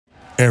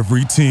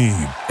Every team,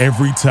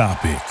 every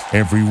topic,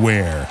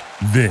 everywhere.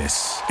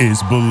 This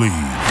is Believe.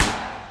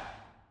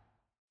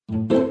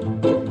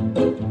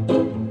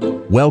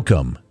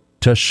 Welcome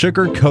to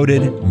Sugar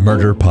Coated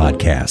Murder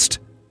Podcast,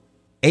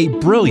 a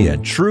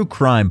brilliant true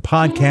crime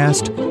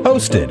podcast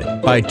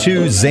hosted by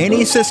two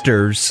zany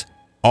sisters,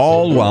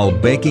 all while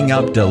baking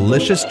up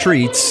delicious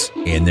treats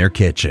in their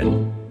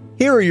kitchen.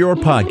 Here are your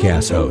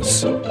podcast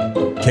hosts,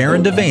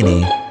 Karen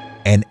Devaney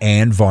and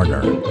Ann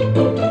Varner.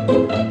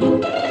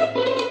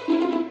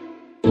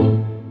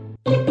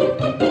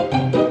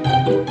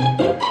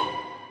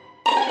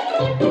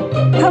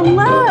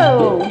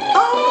 Hello.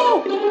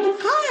 Oh,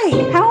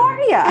 hi. How are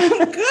you?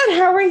 I'm good.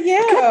 How are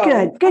you?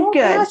 Good. Oh,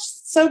 gosh,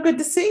 so good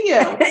to see you.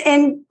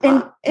 and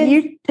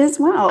you as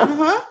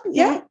well.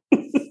 Yeah.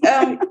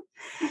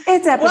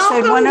 It's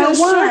episode welcome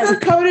 101. to Sugar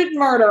Coated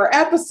Murder,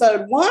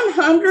 episode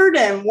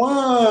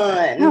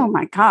 101. Oh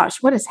my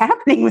gosh, what is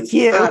happening with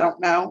you? I don't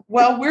know.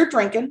 Well, we're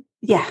drinking.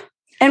 Yeah.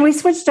 And we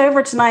switched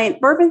over tonight.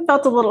 Bourbon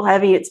felt a little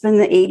heavy. It's been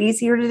the 80s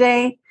here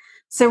today.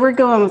 So we're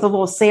going with a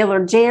little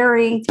Sailor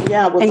Jerry.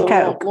 Yeah, with and a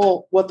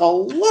Coke. with a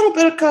little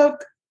bit of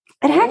Coke.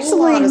 It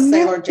actually, lot of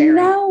Sailor Jerry.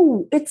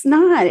 No, it's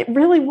not. It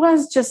really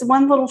was just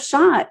one little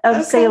shot of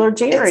Okay. Sailor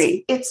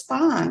Jerry. It's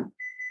fine.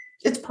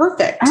 It's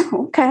perfect.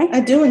 Oh, okay. I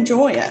do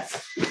enjoy it.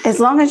 As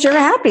long as you're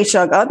happy,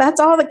 sugar, that's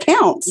all that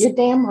counts. You're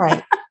damn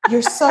right.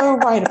 You're so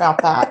right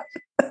about that.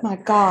 My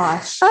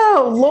gosh.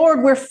 Oh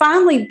Lord, we're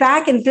finally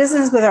back in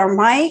business with our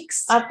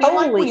mics. I feel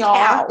like Holy we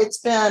cow. are. It's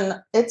been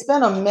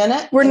a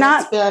minute. We're and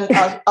not- It's been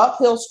an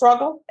uphill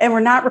struggle. And we're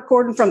not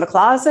recording from the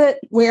closet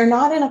We're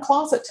not in a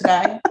closet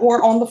today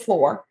or on the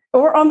floor.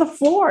 or on the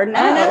floor.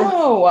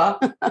 No.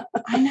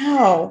 I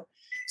know.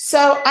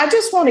 So I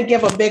just want to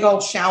give a big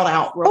old shout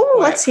out real Oh,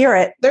 quick. let's hear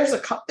it. There's a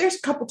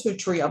couple,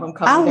 2-3 of them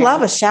coming. I down.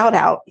 love a shout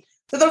out.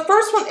 So the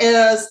first one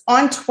is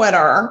on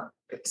Twitter.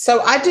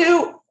 So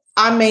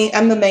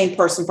I'm the main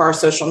person for our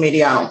social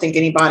media. I don't think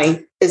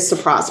anybody is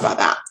surprised by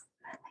that.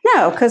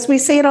 No, because we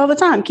see it all the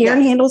time.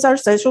 Karen handles our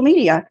social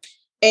media.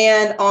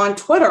 And on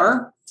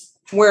Twitter,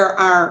 where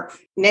our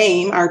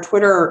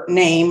Twitter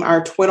name,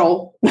 our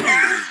twiddle,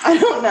 I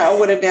don't know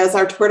what it is,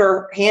 our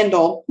Twitter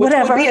handle, which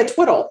Whatever. would be a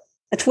twiddle,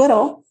 A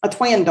twiddle. a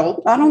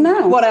twandle, I don't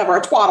know. whatever,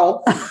 a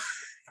twaddle.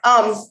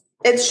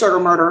 It's Sugar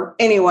Murder.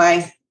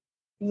 Anyway,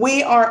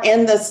 we are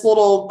in this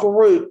little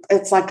group.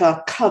 It's like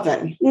a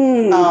coven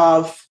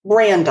of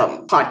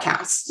random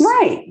podcasts.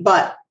 Right.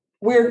 But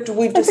we've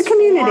It's just a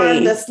community.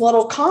 formed this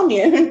little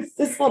commune.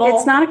 This little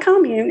It's not a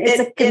commune. It's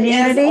a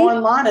community. It is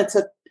online. It's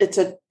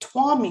a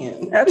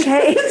twamune.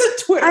 Okay.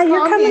 It's a Twitter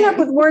You're coming up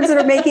commune. with words that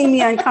are making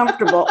me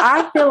uncomfortable.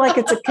 I feel like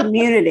it's a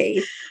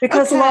community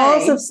because Okay.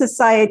 laws of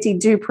society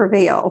do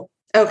prevail.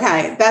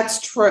 Okay, that's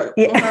true.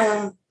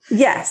 Yeah.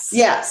 Yes.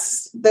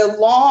 Yes, the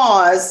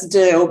laws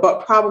do,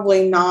 but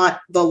probably not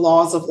the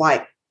laws of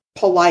like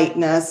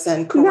politeness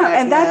and correctness. No,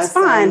 and that's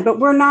fine, but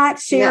we're not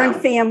sharing No.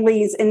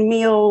 families and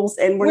meals,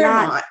 and we're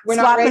not We're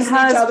not swapping raising each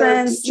other's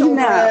husbands.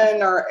 children,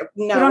 No, or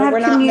We don't have we're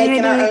not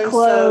making our community own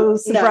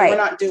clothes. soap. No, Right. we're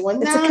not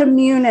doing it's that. a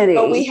community.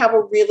 But we have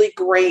a really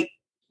great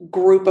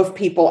group of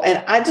people,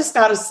 and I just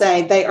got to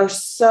say, they are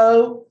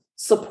so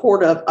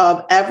supportive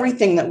of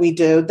everything that we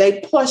do. They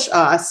push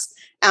us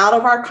out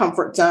of our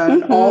comfort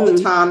zone all the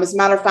time. As a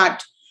matter of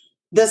fact,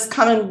 this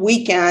coming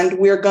weekend,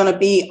 we're going to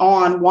be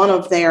on one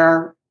of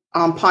their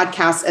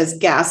podcasts as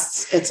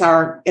guests. It's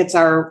our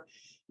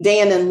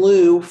Dan and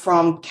Lou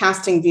from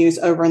Casting Views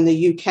over in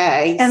the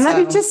UK. And let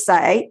me just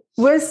say,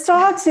 we're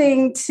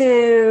starting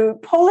to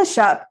polish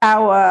up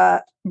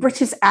our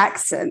British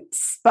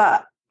accents,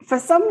 but for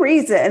some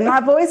reason,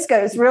 my voice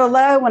goes real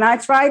low when I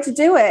try to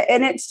do it.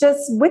 And it's just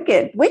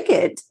wicked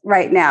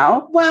right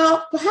now.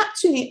 Well,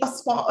 perhaps you need a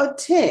spot of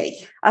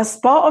tea, A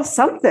spot of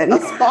something. a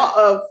spot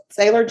of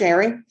Sailor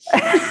Jerry.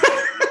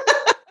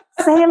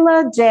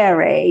 Sailor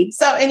Jerry.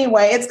 So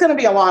anyway, it's going to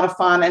be a lot of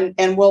fun,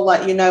 and we'll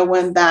let you know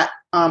when that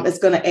is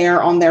going to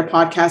air on their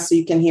podcast so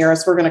you can hear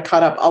us. We're going to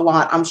cut up a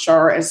lot, I'm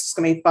sure. It's just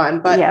going to be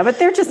fun. But Yeah, but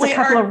they're just a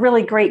couple of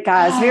really great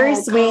guys. Very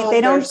Oh, sweet. God,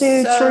 they don't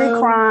do they're true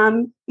so-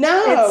 crime.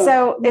 no,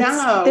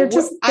 They're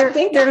just,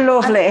 they're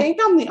lovely. I think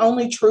I'm the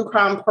only true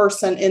crime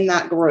person in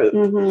that group.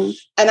 Mhm.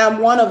 And I'm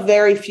one of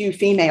very few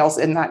females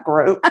in that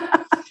group.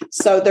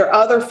 So there are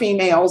other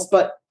females,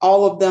 but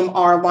all of them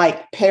are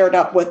like paired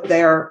up with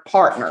their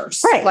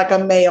partners, Right. like a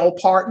male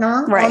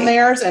partner Right. on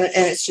theirs. And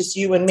it's just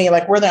you and me.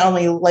 Like we're the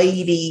only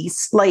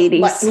ladies.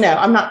 Ladies. No,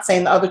 I'm not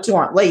saying the other two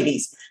aren't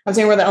ladies. I'm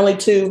saying we're the only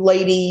two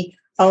lady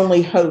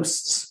only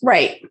hosts,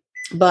 Right.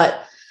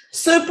 but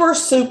super,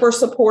 super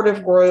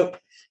supportive group.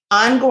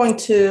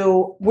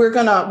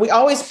 We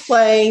always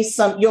play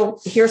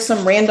you'll hear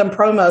some random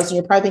promos and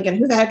you're probably thinking,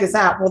 who the heck is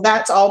that? Well,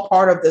 that's all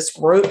part of this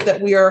group that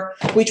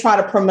we try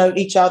to promote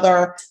each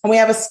other, and we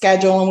have a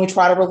schedule and we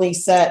try to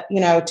release it,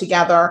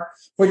 together.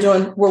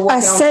 We're working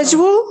on some-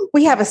 schedule?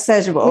 We have a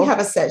schedule. We have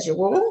a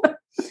schedule.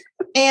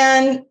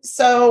 And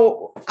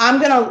so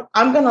I'm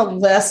gonna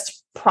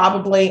list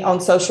probably on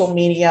social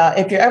media.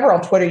 If you're ever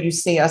on Twitter, you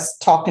see us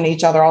talking to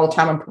each other all the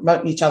time and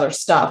promoting each other's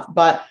stuff.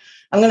 But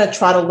I'm going to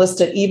try to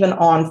list it even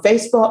on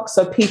Facebook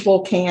so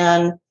people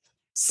can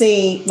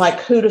see like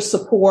who to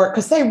support,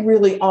 because they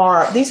really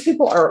are. These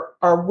people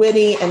are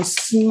witty and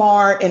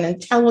smart and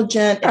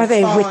intelligent. And are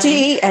they fun.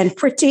 witty and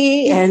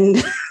pretty and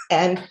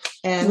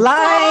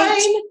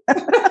light?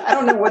 I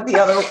don't know what the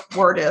other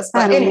word is,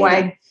 but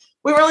anyway,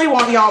 we really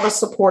want y'all to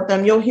support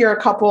them. You'll hear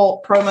a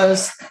couple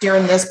promos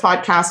during this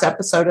podcast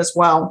episode as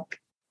well.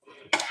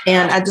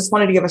 And I just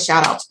wanted to give a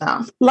shout out to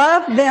them.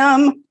 Love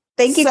them.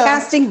 Thank you,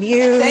 Casting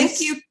Views.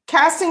 Thank you,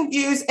 Casting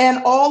Views,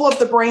 and all of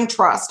the Brain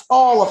Trust,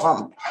 all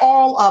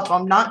of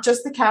them, not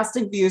just the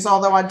Casting Views.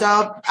 Although I do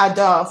dove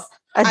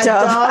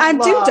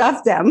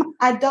them.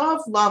 I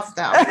love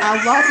them.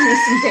 I love me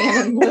some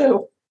Dan and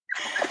Lou,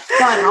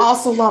 but I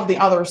also love the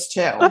others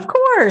too. Of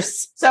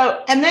course.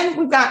 So, and then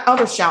we've got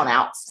other shout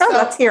outs. Oh,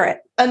 let's hear it.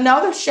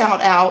 Another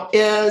shout out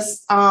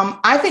is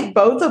I think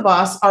both of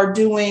us are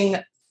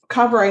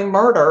covering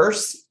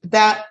murders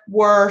that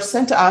were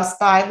sent to us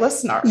by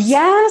listeners.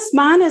 Yes,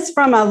 mine is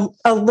from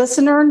a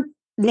listener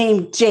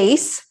named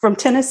Jace from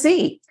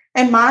Tennessee.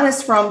 And mine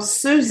is from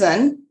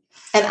Susan.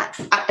 And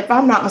if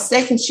I'm not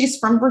mistaken, she's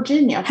from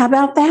Virginia. How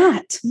about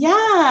that?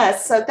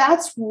 Yes. So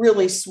that's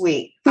really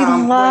sweet. We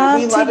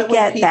love it when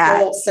get people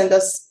that. Send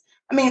us.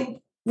 I mean,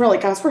 really,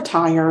 guys, we're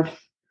tired.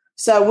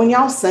 So when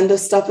y'all send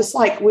us stuff, it's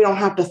like we don't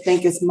have to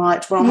think as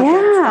much. We don't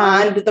have to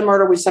find the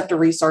murder. We just have to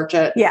research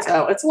it. Yeah.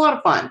 So it's a lot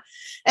of fun.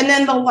 And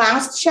then the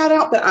last shout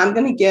out that I'm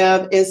going to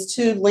give is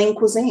to Lean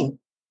Cuisine.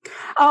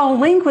 Oh,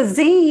 Lean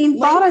Cuisine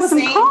bought us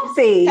some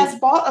coffee. Has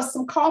bought us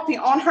some coffee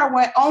on her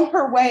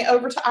way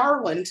over to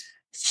Ireland.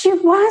 She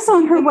was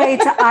on her way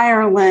to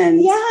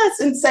Ireland. Yes,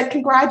 and said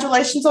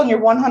congratulations on your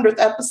 100th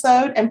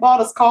episode, and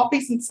bought us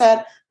coffees and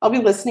said I'll be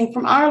listening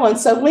from Ireland.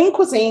 So Lean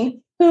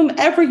Cuisine,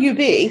 whomever you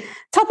be,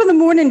 top of the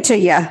morning to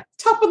you.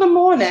 Top of the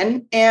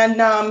morning,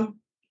 and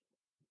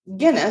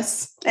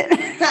Guinness.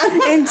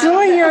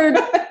 Enjoy your.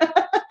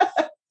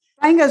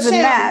 Mangoes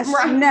and mash.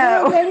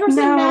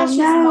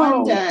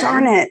 No.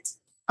 Darn it.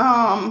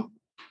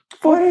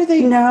 What are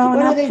they? No, what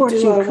not do they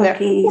fortune do over there?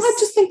 cookies. Well, I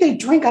just think they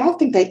drink. I don't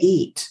think they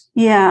eat.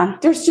 Yeah.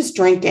 There's just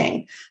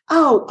drinking.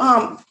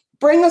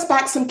 Bring us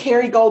back some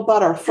Kerrygold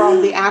butter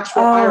from the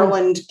actual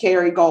Ireland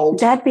Kerrygold.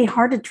 That'd be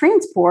hard to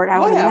transport, I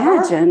would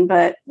imagine,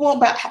 but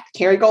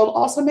Kerrygold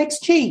also makes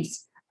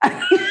cheese.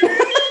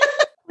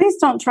 Please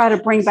don't try to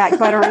bring back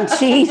butter and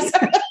cheese.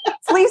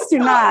 Please do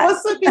not.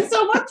 This would be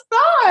so much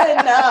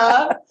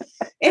fun.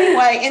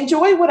 Anyway,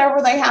 enjoy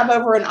whatever they have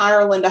over in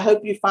Ireland. I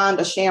hope you find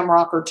a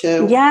shamrock or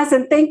two. Yes,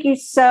 and thank you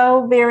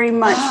so very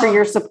much for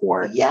your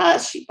support.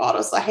 Yes, she bought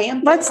us a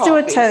handful. Let's do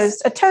a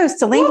toast. A toast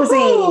to Lean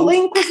Cuisine.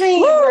 Lean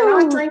Cuisine.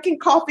 We're not drinking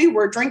coffee.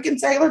 We're drinking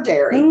Sailor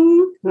Dairy.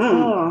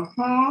 Mm-hmm.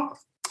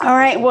 All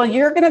right. Well,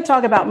 you're going to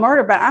talk about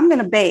murder, but I'm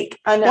going to bake.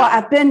 I know. Well,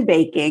 I've been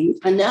baking.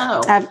 I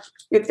know.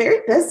 You're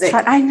very busy.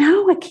 I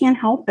know. I can't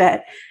help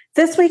it.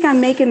 This week, I'm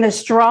making the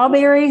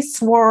strawberry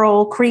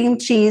swirl cream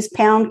cheese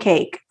pound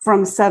cake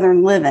from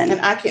Southern Living.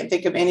 And I can't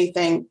think of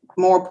anything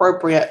more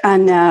appropriate I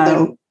know.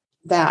 than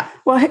that.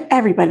 Well,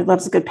 everybody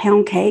loves a good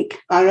pound cake.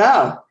 I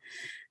know.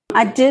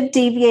 I did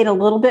deviate a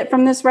little bit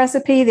from this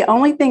recipe. The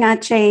only thing I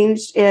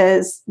changed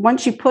is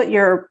once you put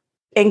your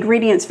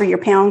ingredients for your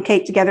pound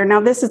cake together.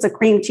 Now, this is a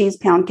cream cheese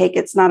pound cake.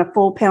 It's not a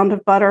full pound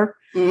of butter.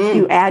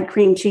 You add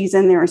cream cheese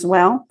in there as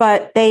well.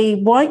 But they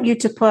want you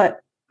to put,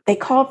 they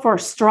call for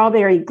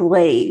strawberry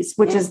glaze,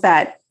 which is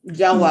that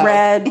Jello.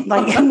 Red,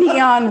 like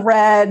neon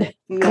red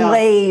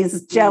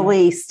glaze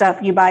jelly stuff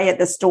you buy at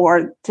the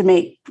store to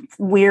make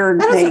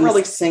weird things. That doesn't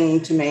really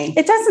sing to me.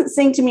 It doesn't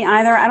sing to me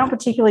either. I don't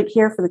particularly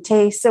care for the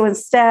taste. So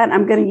instead,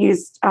 I'm going to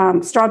use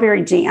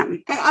strawberry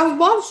jam. I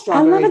love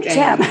strawberry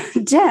jam.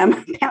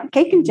 Jam,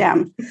 cake and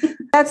jam.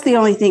 That's the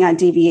only thing I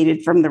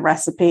deviated from the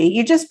recipe.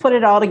 You just put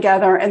it all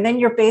together, and then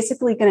you're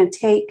basically going to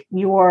take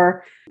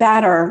your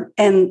batter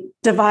and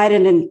divide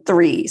it in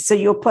three. So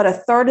you'll put a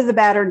third of the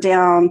batter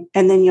down,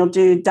 and then you'll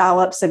do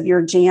dollops of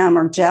your jam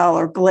or gel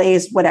or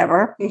glaze,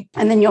 whatever.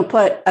 And then you'll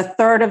put a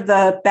third of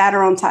the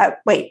batter on top.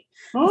 Wait,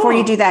 before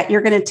you do that,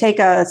 you're going to take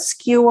a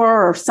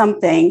skewer or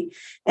something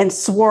and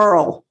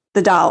swirl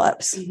the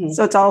dollops.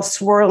 So it's all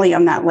swirly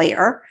on that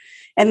layer.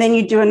 And then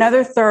you do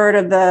another third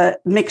of the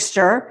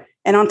mixture.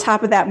 And on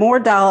top of that,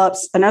 more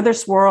dollops, another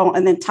swirl,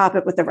 and then top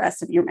it with the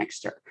rest of your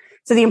mixture.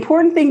 So the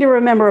important thing to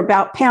remember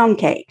about pound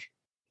cake,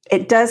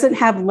 it doesn't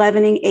have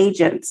leavening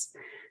agents.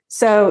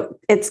 So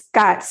it's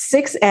got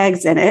 6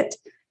 eggs in it,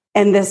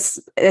 and it's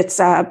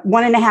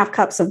 1.5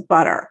 cups of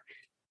butter.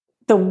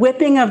 The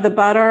whipping of the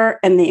butter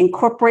and the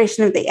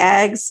incorporation of the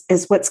eggs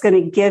is what's going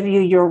to give you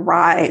your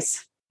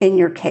rise in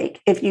your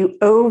cake. If you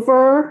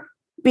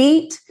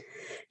overbeat,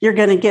 you're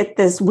going to get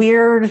this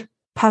weird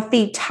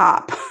puffy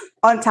top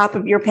on top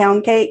of your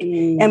pound cake,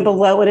 and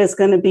below it is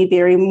going to be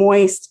very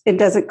moist. It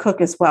doesn't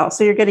cook as well.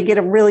 So you're going to get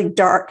a really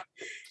dark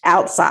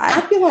outside.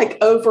 I feel like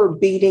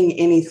overbeating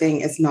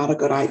anything is not a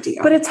good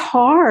idea. But it's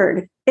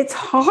hard. It's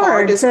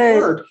hard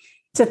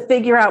to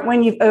figure out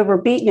when you've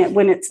overbeaten it,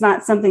 when it's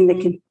not something that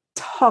can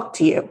talk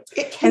to you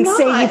It and cannot.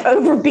 say you've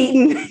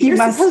overbeaten. You You're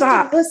must supposed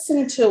stop. to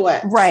listen to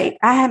it. Right.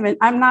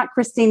 I'm not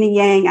Christina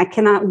Yang. I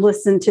cannot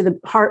listen to the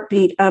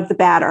heartbeat of the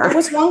batter. There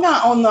was one guy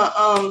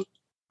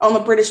on the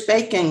British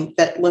Baking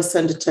that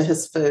listened to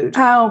his food.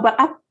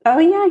 Oh,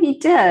 yeah, he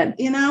did.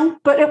 You know?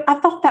 But I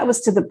thought that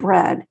was to the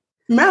bread.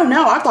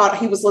 No, I thought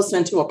he was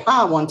listening to a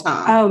pie one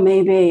time. Oh,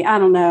 maybe. I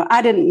don't know.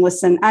 I didn't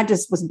listen. I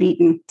just was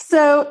beaten.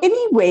 So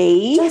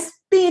anyway, Just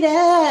beat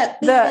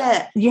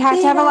it. You have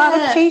to have a lot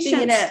of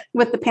patience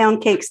with the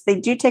pound cakes. They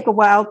do take a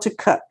while to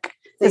cook.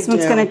 This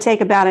one's going to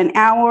take about an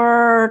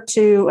hour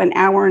to an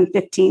hour and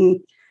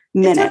 15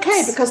 minutes. It's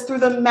okay, because through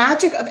the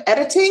magic of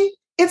editing,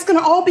 it's going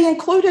to all be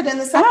included in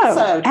this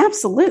episode. Oh,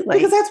 absolutely.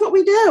 Because that's what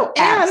we do.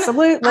 And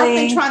absolutely. I've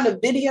been trying to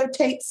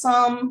videotape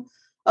some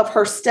of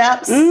her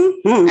steps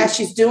as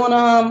she's doing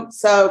them.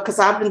 So, because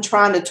I've been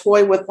trying to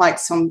toy with like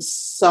some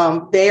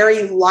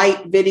very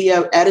light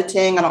video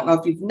editing. I don't know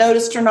if you've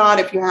noticed or not.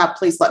 If you have,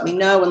 please let me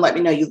know and let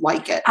me know you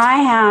like it.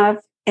 I have,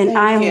 and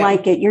I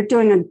like it. You're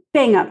doing a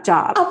bang up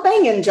job. A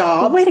banging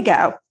job. Way to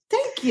go.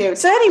 Thank you.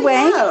 So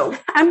anyway,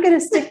 I'm going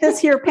to stick this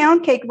here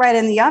pound cake right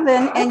in the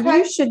oven, and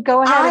you should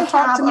go ahead and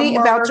talk to me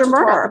about your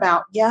murder.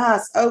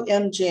 Yes,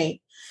 OMG.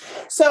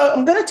 So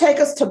I'm going to take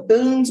us to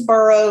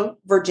Boonesboro,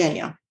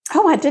 Virginia.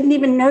 Oh, I didn't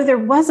even know there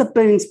was a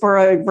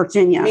Boonesboro,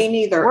 Virginia. Me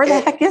neither. Where the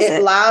heck is it?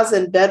 It lies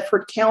in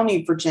Bedford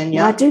County, Virginia.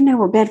 Well, I do know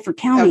where Bedford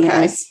County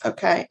is.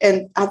 Okay.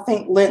 And I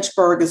think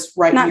Lynchburg is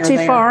right near there.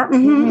 Not too far.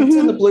 Mm-hmm, It's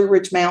in the Blue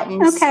Ridge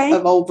Mountains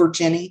of Old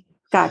Virginia.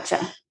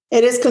 Gotcha.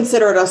 It is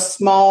considered a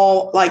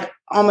small, like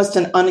almost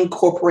an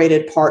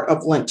unincorporated part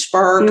of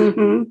Lynchburg.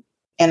 Mm-hmm.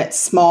 And it's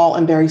small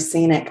and very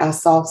scenic. I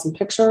saw some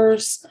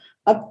pictures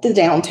of the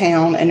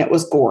downtown and it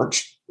was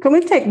gorgeous. Can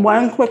we take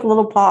one quick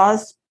little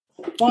pause?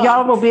 Wow.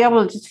 Y'all will be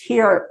able to just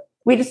hear.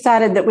 We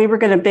decided that we were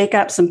going to bake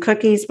up some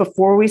cookies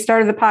before we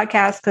started the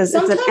podcast because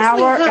it's an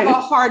hour. We have a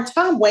hard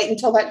time waiting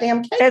until that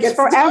damn cake. It's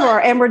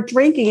forever, and we're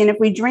drinking. And if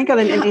we drink on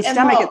an empty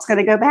stomach, it's going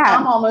to go bad.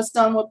 I'm almost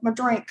done with my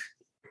drink.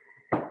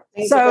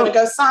 Things are going to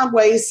go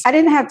sideways. I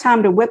didn't have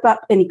time to whip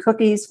up any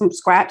cookies from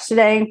scratch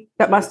today,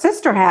 but my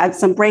sister had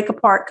some break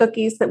apart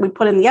cookies that we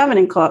put in the oven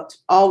and cooked.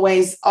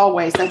 Always.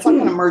 That's like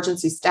an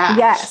emergency stash.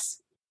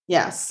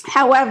 Yes.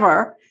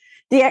 However,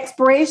 the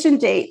expiration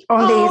date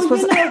on these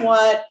was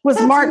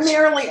That's March.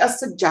 Merely a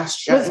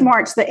suggestion. Was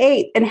March the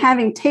 8th. And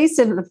having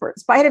tasted the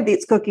first bite of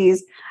these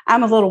cookies,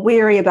 I'm a little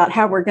weary about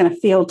how we're going to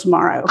feel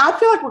tomorrow. I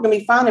feel like we're going to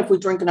be fine if we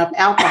drink enough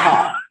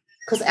alcohol,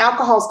 because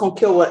alcohol is going to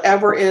kill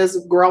whatever is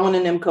growing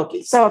in them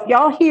cookies. So if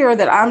y'all hear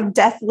that I'm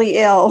deathly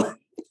ill,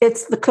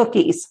 it's the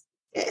cookies.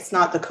 It's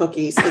not the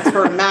cookies. It's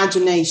her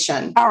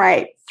imagination. All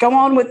right. Go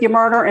on with your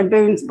murder in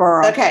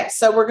Boonesboro. Okay.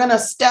 So we're going to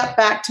step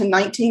back to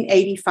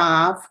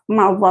 1985.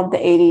 I love the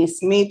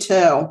 80s. Me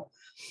too.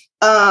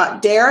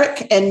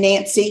 Derek and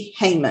Nancy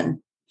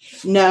Heyman.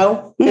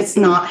 No, it's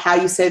not how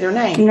you say their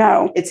name.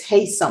 No. It's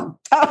Haysom.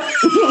 Oh.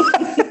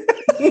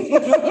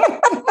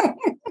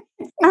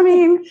 I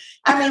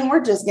mean,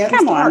 we're just getting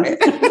started.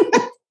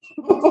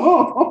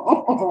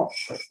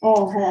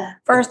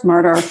 First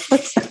murder.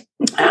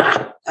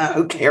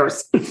 Who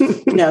cares?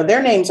 No,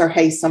 their names are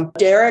Haysom.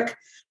 Derek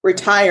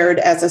retired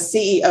as a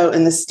CEO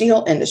in the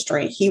steel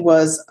industry. He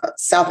was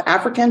South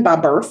African by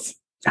birth.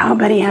 Oh,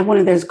 but he had one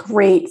of those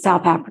great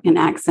South African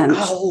accents.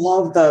 I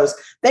love those.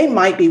 They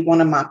might be one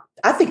of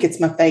I think it's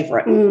my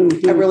favorite.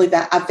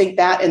 Mm-hmm. I think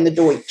that and the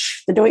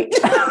Deutsch. The Deutsch.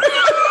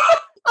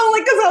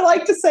 Only because I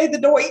like to say the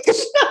Deutsch.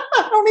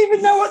 I don't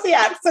even know what the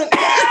accent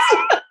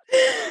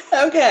is.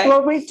 Okay.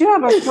 Well, we do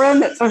have a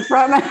friend that's from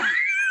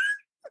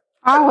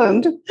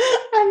Holland.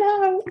 I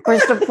know.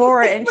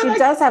 Christopher, and she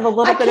does have a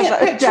little bit of a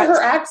picture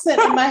her accent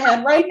in my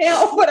head right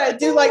now, but I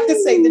do like to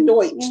say the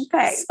Deutsch.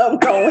 Okay. So I'm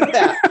going with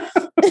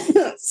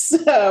that.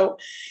 So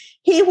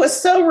he was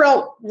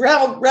so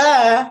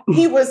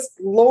he was,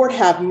 Lord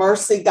have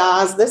mercy,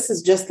 guys. This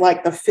is just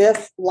like the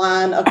fifth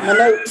line of my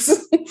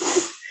notes.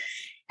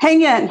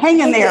 Hang in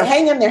there.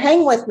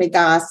 Hang with me,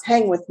 guys.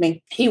 Hang with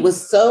me. He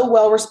was so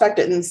well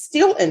respected in the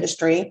steel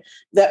industry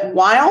that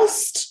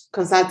whilst,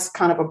 because that's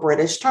kind of a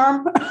British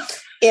term,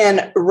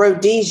 in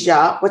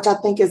Rhodesia, which I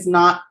think is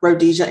not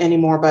Rhodesia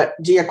anymore,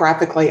 but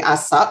geographically I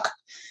suck.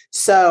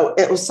 So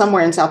it was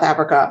somewhere in South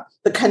Africa.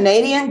 The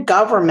Canadian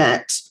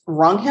government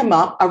rung him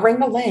up a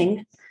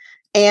ring-a-ling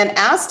and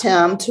asked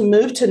him to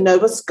move to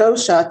Nova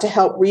Scotia to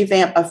help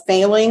revamp a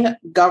failing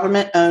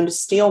government-owned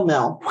steel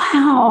mill.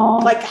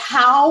 Wow. Like,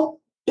 how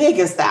big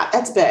is that?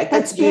 That's big.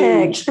 That's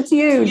huge. That's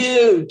huge.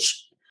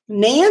 Huge.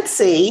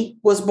 Nancy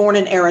was born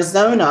in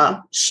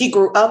Arizona. She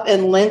grew up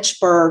in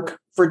Lynchburg,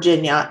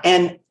 Virginia,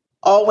 and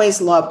always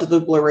loved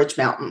the Blue Ridge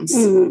Mountains.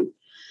 Mm-hmm.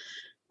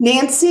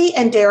 Nancy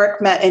and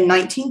Derek met in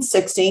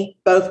 1960.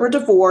 Both were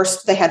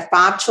divorced. They had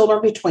 5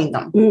 children between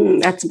them.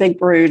 That's a big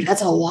brood.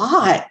 That's a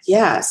lot.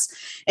 Yes.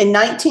 In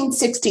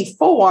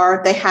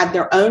 1964, they had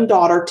their own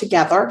daughter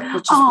together,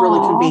 which is really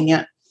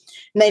convenient.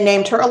 And they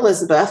named her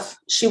Elizabeth.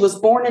 She was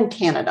born in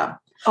Canada.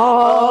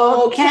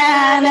 Oh,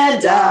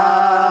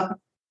 Canada.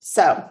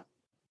 So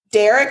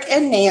Derek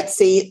and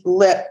Nancy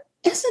lived.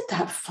 Isn't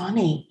that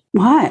funny?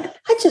 What?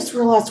 I just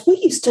realized we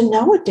used to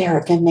know a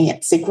Derek and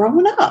Nancy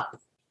growing up.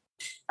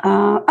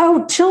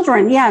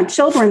 Children. Yeah,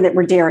 children that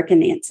were Derek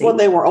and Nancy. Well,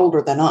 they were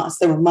older than us.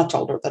 They were much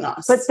older than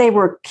us. But they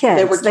were kids.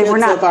 They were kids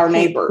not of our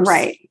neighbors.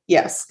 Right.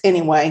 Yes.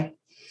 Anyway,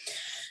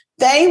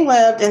 they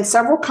lived in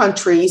several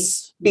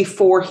countries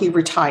before he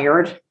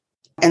retired.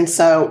 And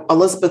so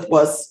Elizabeth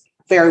was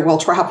very well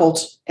traveled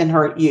in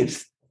her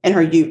ute.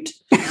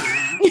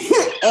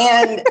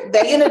 And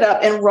they ended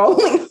up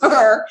enrolling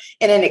her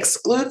in an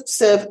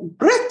exclusive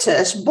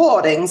British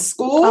boarding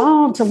school.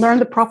 Oh, to learn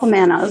the proper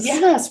manners.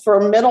 Yes,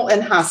 for middle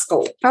and high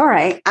school. All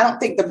right. I don't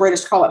think the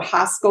British call it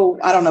high school.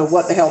 I don't know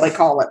what the hell they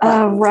call it.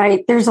 Oh,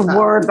 right. There's a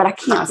word, but I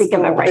can't think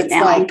of it right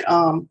now. It's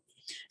like,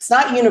 it's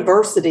not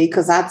university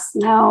because that's...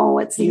 No,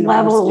 it's university.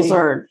 levels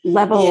or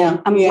level. Yeah,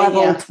 I'm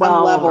level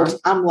 12.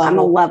 I'm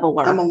a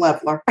leveler. I'm a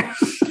leveler.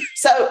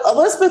 So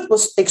Elizabeth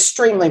was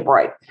extremely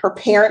bright. Her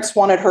parents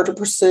wanted her to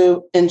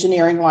pursue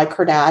engineering like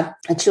her dad.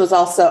 And she was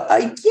also a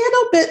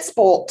little bit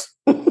spoilt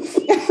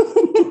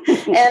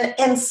and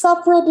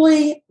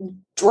insufferably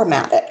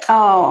dramatic.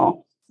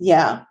 Oh.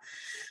 Yeah.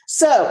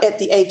 So at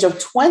the age of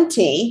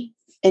 20,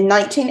 in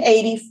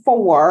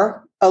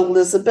 1984,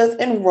 Elizabeth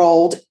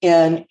enrolled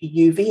in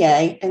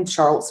UVA in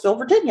Charlottesville,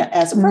 Virginia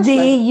as a freshman.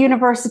 The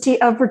University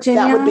of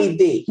Virginia? That would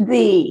be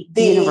the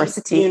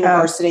University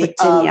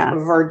of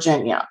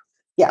Virginia.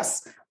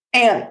 Yes.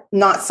 And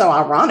not so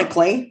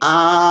ironically,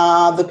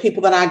 the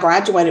people that I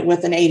graduated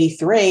with in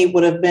 83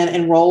 would have been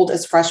enrolled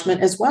as freshmen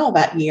as well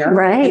that year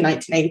in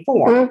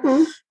 1984.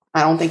 Mm-hmm.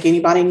 I don't think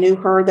anybody knew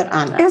her that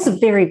I know. It was a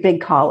very big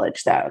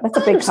college, though. That's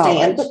a big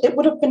college. But it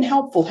would have been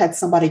helpful had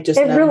somebody just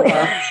known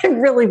her. It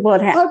really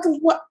would have.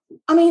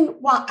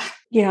 Why?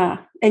 Yeah.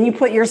 And you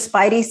put your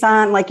Spidey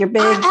sign, like your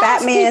big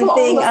Batman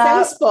thing on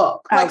up.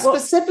 Facebook,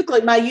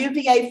 specifically my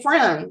UVA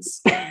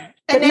friends.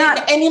 And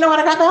you know what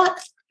I got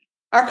back?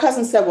 Our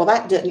cousin said, well,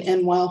 that didn't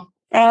end well.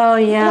 Oh,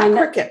 yeah.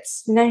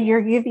 Crickets. No, your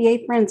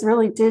UVA friends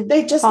really did.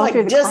 They just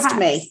dissed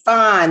me.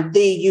 Fine,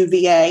 the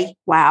UVA.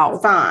 Wow.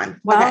 Fine.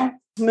 Well, okay.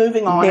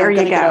 Moving on. There I'm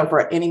going you to go. get over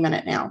it any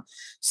minute now.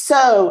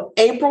 So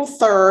April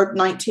 3rd,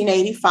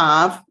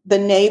 1985, the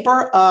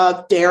neighbor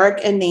of Derek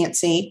and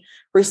Nancy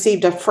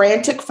received a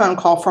frantic phone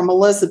call from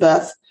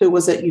Elizabeth, who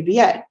was at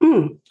UVA.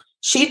 Mm.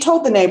 She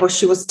told the neighbor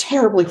she was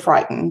terribly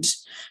frightened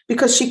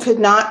because she could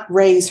not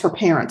raise her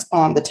parents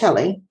on the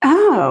telly.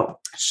 Oh.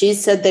 She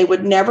said they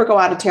would never go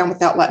out of town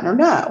without letting her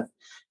know.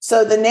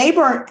 So the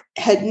neighbor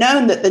had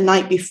known that the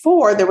night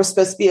before there was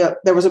supposed to be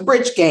a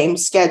bridge game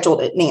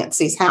scheduled at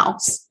Nancy's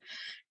house.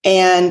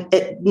 And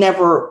it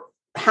never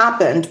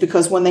happened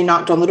because when they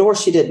knocked on the door,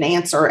 she didn't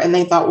answer. And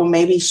they thought, well,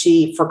 maybe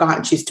she forgot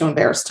and she's too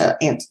embarrassed to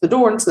answer the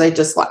door. And so they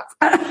just left.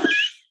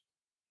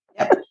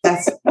 Yep,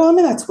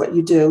 that's what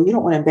you do. You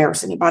don't want to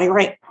embarrass anybody,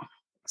 right?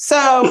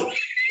 So,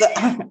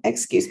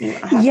 excuse me.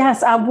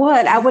 Yes, I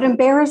would. I would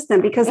embarrass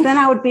them because then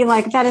I would be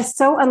like, that is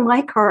so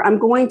unlike her. I'm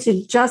going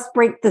to just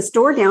break this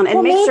door down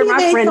and make sure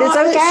my friend is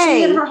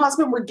okay. She and her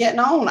husband were getting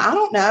on. I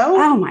don't know.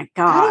 Oh, my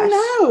gosh. I don't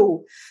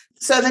know.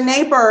 So the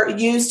neighbor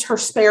used her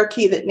spare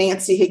key that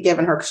Nancy had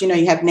given her because,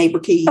 you have neighbor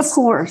keys. Of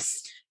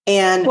course.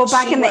 And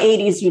back in the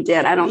 80s, you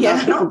did. I don't know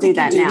if people do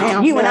that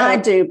now. You and I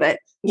do, but...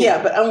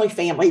 Yeah, but only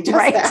family does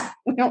that.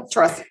 We don't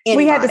trust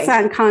anybody. We had to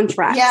sign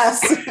contracts.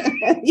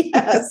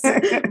 Yes.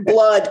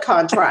 Blood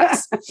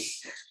contracts.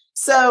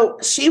 So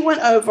she went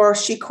over,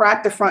 she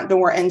cracked the front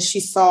door, and she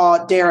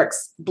saw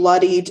Derek's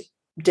bloodied,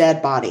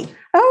 dead body.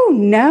 Oh,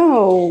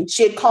 no.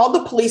 She had called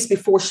the police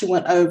before she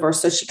went over,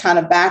 so she kind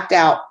of backed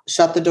out,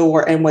 shut the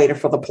door, and waited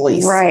for the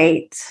police.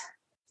 Right.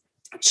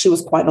 She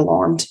was quite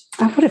alarmed.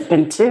 I would have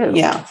been too.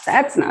 Yeah.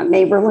 That's not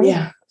neighborly.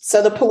 Yeah.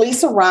 So the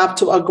police arrived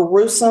to a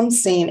gruesome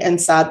scene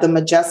inside the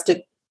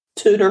majestic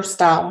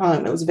Tudor-style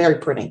home. It was very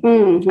pretty.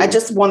 Mm-hmm. I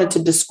just wanted to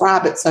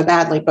describe it so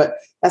badly, but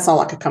that's all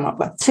I could come up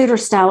with. Tudor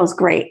style is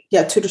great.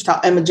 Yeah, Tudor style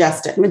and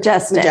majestic.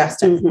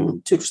 Mm-hmm.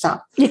 Tudor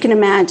style. You can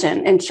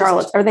imagine in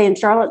Charlotte. Are they in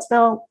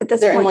Charlottesville at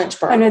this they're point? In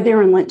Lynchburg. Oh, no,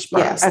 they're in Lynchburg.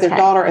 Yes, their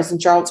daughter is in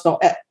Charlottesville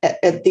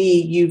at the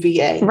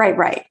UVA.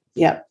 Right.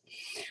 Yeah.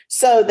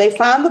 So they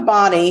find the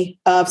body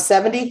of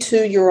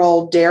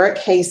 72-year-old Derek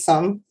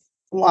Haysom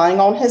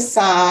lying on his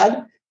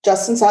side,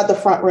 just inside the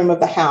front room of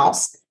the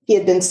house. He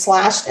had been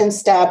slashed and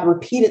stabbed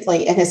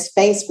repeatedly, and his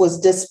face was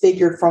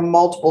disfigured from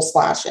multiple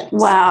slashings.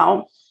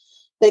 Wow.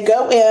 They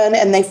go in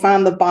and they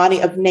find the body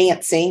of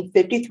Nancy,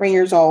 53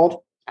 years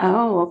old.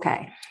 Oh,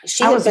 okay.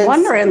 I was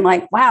wondering,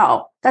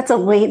 wow, that's a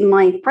late in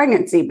life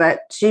pregnancy, but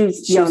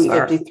she's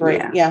younger.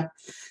 53, yeah.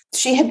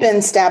 She had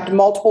been stabbed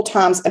multiple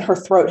times and her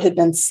throat had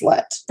been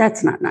slit.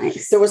 That's not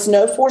nice. There was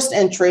no forced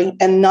entry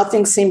and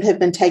nothing seemed to have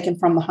been taken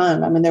from the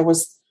home. I mean, there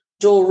was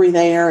jewelry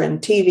there and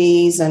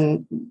TVs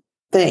and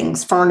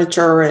things,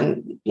 furniture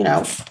and,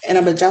 in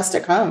a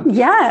majestic home.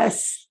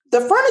 Yes.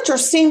 The furniture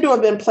seemed to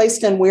have been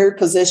placed in weird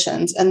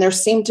positions and there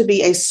seemed to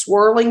be a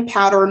swirling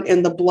pattern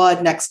in the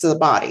blood next to the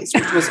bodies,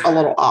 which was a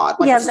little odd,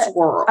 like a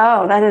swirl.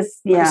 Oh, that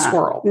is, like a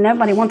swirl.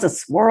 Nobody wants a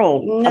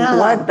swirl.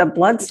 No. The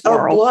blood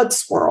swirl. A blood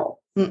swirl.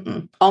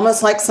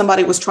 Almost like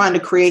somebody was trying to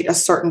create a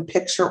certain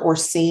picture or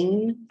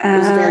scene. It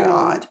was very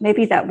odd.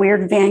 Maybe that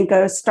weird Van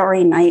Gogh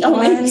Starry Night maybe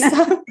one.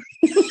 so.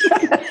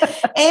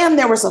 And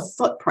there was a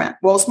footprint.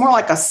 Well, it's more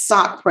like a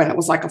sock print. It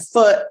was like a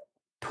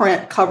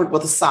footprint covered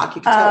with a sock.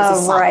 You could tell it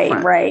was a sock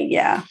print. Right,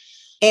 yeah.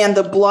 And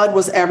the blood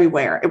was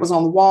everywhere. It was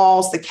on the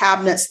walls, the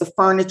cabinets, the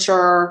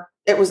furniture.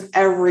 It was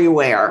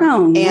everywhere.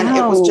 Oh, no. And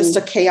it was just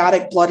a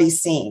chaotic, bloody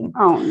scene.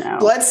 Oh, no.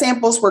 Blood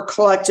samples were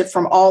collected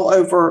from all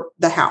over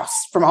the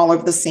house, from all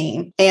over the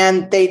scene.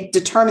 And they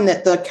determined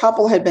that the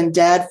couple had been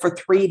dead for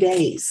 3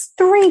 days.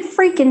 3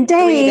 freaking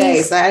days. 3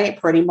 days. That ain't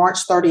pretty.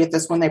 March 30th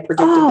is when they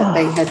predicted that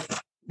they had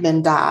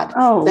been died.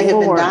 Oh, they had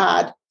Lord. been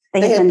died.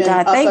 They had been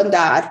died. Up and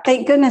died.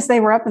 Thank goodness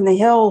they were up in the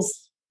hills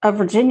of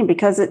Virginia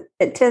because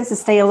it tends to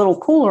stay a little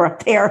cooler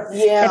up there.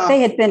 Yeah. If they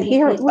had been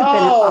here, it would have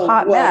been a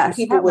hot mess.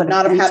 People That would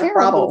not have had a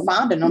problem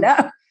finding them.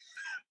 No.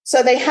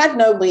 So they had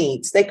no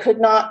leads. They could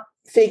not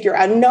figure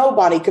out,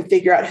 nobody could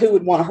figure out who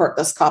would want to hurt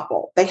this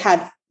couple. They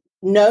had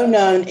no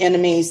known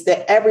enemies,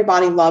 that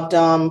everybody loved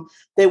them.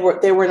 They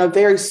were in a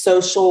very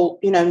social,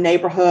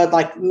 neighborhood,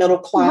 like middle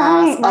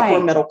class,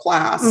 upper middle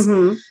class.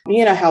 Mm-hmm.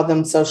 You know how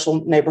them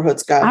social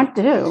neighborhoods go. I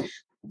do.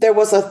 There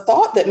was a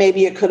thought that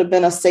maybe it could have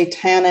been a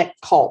satanic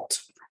cult.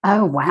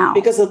 Oh, wow.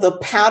 Because of the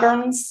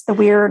patterns. The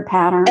weird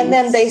patterns. And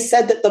then they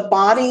said that the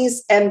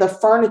bodies and the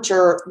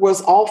furniture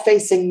was all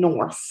facing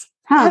north.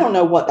 I don't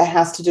know what that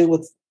has to do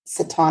with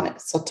satanic.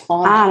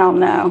 I don't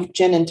know.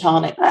 Gin and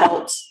tonic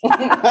cults.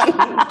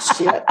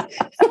 Shit.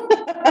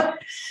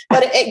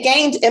 But it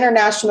gained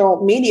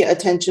international media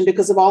attention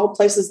because of all the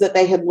places that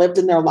they had lived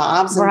in their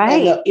lives.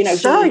 Right.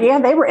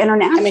 And they were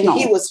international. I mean,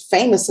 he was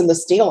famous in the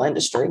steel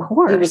industry. Of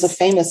course. He was a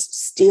famous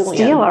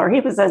stealer.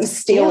 He was a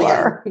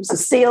stealer. He was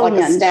like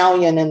a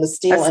stallion in the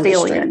steel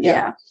industry.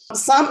 Yeah.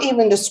 Some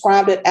even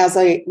described it as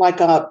a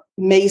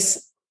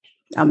mace.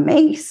 A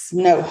mace?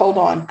 No, hold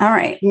on. All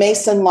right.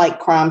 Mason-like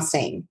crime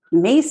scene.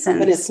 Mason.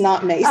 But it's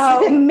not Mason.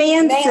 Oh,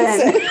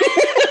 Manson.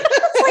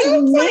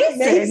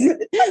 Mason.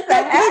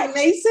 That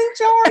mason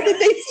jar? Did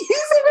they use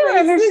it? I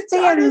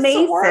understand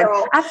Mason.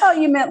 I thought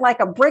you meant like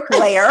a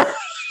bricklayer.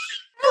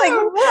 Like,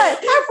 what?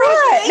 I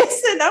read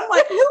Mason. I'm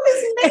like, who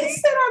is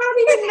Mason? I don't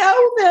even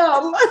know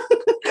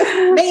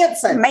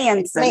them.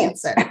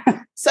 Manson.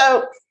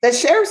 So the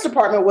sheriff's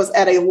department was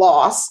at a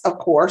loss, of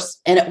course.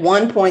 And at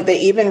one point,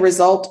 they even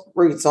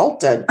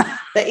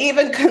They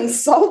even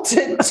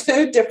consulted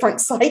 2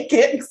 different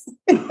psychics.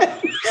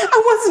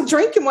 I wasn't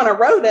drinking when I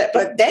wrote it,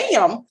 but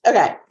damn.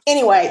 Okay.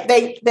 Anyway,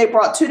 they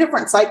brought 2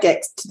 different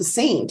psychics to the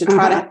scene to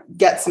try to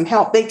get some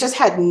help. They just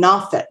had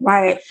nothing.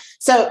 Right.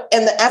 So,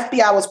 and the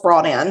FBI was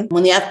brought in.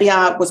 When the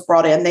FBI was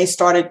brought in, they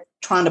started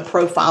trying to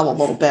profile a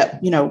little bit,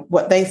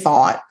 what they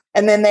thought.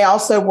 And then they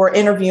also were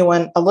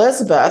interviewing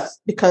Elizabeth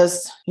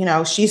because,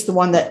 she's the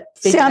one that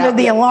sounded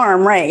the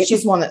alarm, right?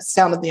 She's the one that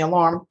sounded the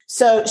alarm.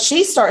 So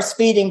she starts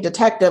feeding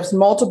detectives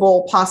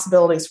multiple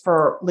possibilities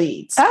for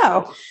leads.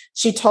 Oh.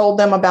 She told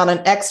them about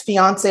an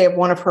ex-fiance of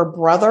one of her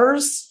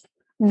brothers.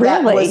 Really?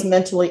 That was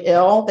mentally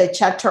ill. They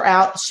checked her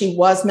out. She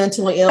was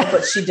mentally ill,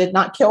 but she did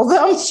not kill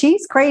them.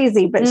 She's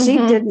crazy, but she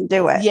didn't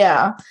do it.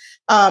 Yeah.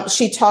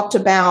 She talked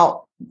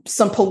about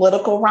some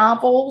political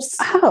rivals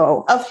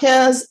of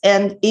his,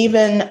 and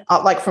even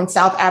like from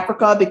South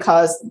Africa,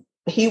 because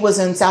he was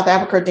in South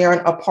Africa during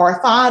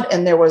apartheid,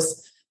 and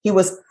he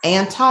was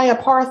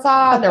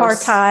anti-apartheid.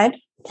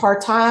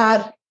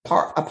 Apartheid.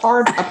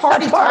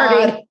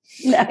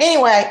 No.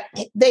 Anyway,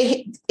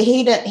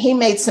 he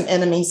made some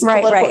enemies,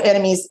 political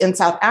enemies in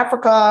South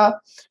Africa.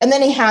 And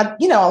then he had,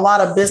 a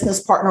lot of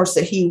business partners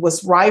that he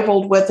was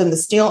rivaled with in the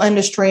steel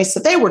industry.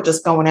 So they were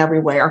just going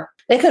everywhere.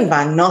 They couldn't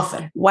find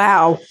nothing.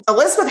 Wow.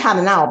 Elizabeth had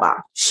an alibi.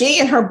 She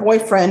and her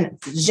boyfriend,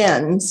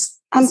 Jens.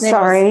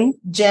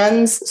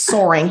 Jens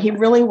Soring. He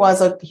really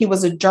was a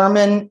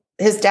German.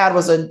 His dad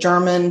was a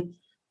German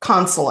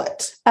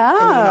consulate in the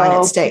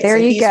United States. There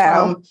you go.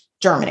 From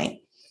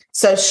Germany.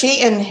 So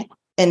she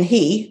and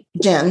he,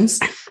 Jens,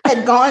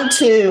 had gone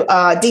to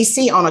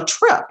DC on a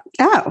trip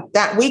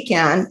that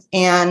weekend.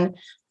 And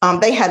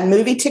they had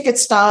movie ticket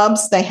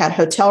stubs, they had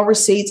hotel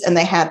receipts, and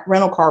they had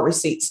rental car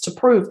receipts to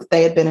prove that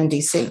they had been in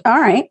DC. All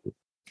right.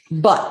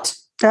 But.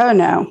 Oh,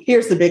 no.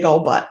 Here's the big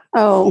old but.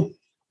 Oh.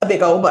 A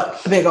big old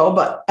but. A big old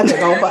but. A big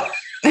old but.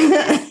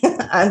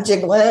 I'm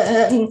jiggling.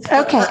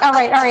 Okay. All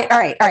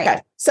right. Okay.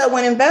 So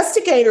when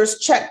investigators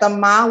checked the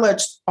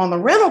mileage on the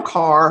rental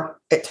car,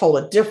 it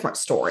told a different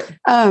story.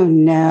 Oh,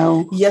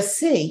 no. You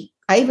see.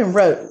 I even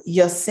wrote,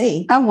 you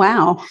see. Oh,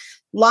 wow.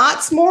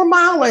 Lots more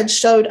mileage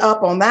showed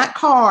up on that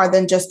car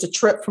than just a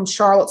trip from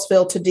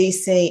Charlottesville to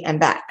DC and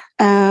back.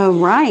 Oh,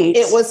 right.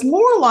 It was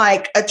more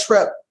like a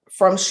trip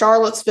from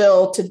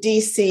Charlottesville to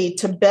DC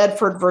to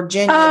Bedford,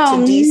 Virginia to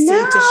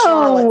DC to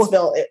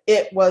Charlottesville.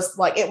 It was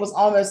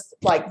almost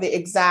like the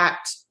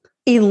exact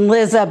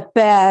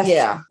Elizabeth.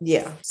 Yeah.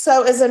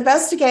 So as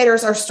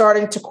investigators are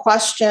starting to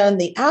question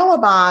the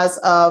alibis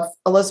of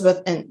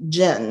Elizabeth and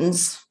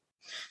Jens,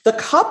 the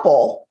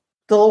couple,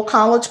 the little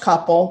college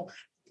couple,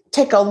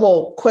 take a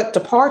little quick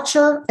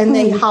departure and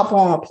they hop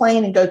on a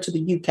plane and go to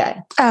the UK.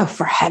 Oh,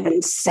 for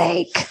heaven's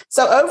sake.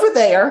 So over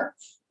there,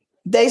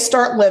 they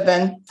start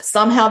living.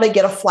 Somehow they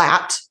get a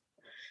flat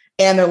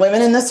and they're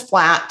living in this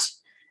flat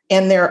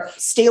and they're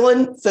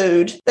stealing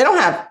food. They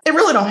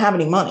really don't have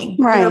any money.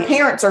 Right. Their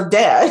parents are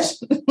dead.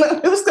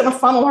 Who's going to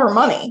funnel her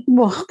money?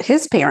 Well,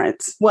 his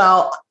parents.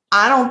 Well,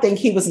 I don't think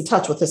he was in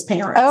touch with his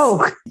parents.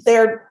 Oh.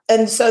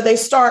 And so they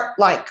start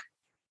like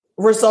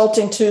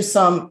resulting to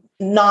some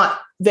not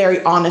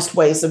very honest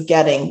ways of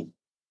getting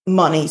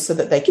money so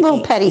that they can A little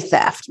eat. petty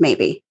theft,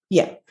 maybe.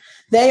 Yeah.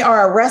 They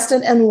are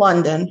arrested in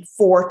London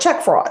for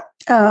check fraud.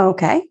 Oh,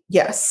 okay.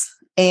 Yes.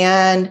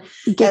 And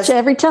Get you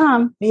every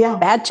time. yeah,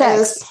 Bad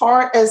checks. as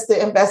part as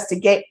the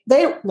investigate,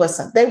 they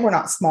were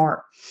not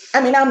smart.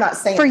 I mean, I'm not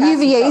saying For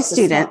passing UVA stuff is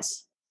students,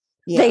 smart.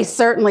 Yeah. they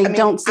certainly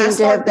don't seem I to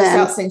started have this been.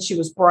 out saying she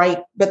was bright,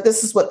 but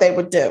this is what they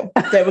would do.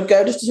 They would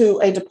go to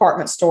a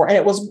department store, and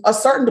it was a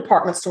certain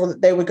department store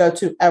that they would go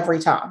to every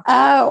time.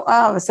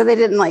 Oh, so they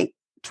didn't like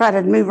try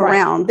to move Right.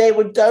 around. They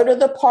would go to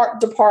the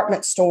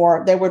department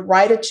store. They would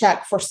write a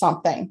check for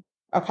something.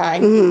 Okay.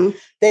 Mhm.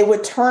 They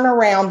would turn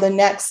around the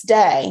next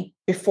day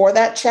before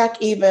that check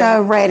even.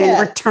 Oh, right. hit,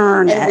 And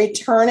return and it.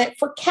 return it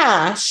for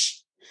cash.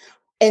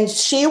 And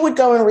she would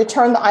go and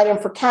return the item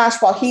for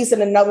cash while he's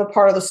in another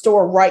part of the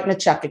store writing a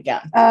check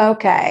again.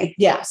 Okay.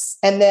 Yes.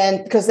 And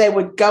then because they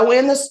would go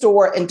in the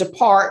store and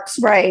depart,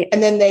 Right.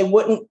 and then they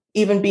wouldn't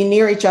even be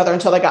near each other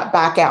until they got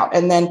back out.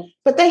 And then,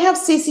 but they have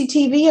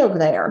CCTV over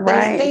there.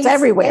 Right. It's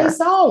everywhere. They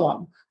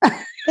saw them.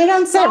 They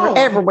don't saw them.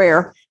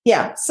 Everywhere.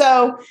 Yeah.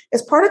 So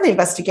as part of the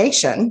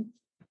investigation,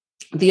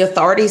 the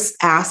authorities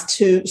asked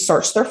to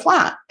search their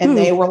flat. And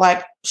they were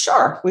like,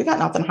 sure, we got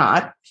nothing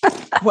hot.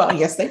 Well,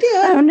 yes, they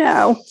did. Oh,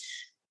 no.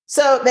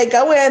 So they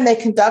go in, they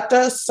conduct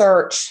a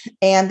search,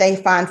 and they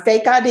find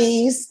fake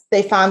IDs.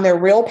 They find their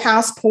real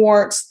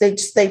passports. They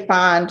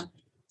find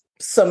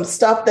some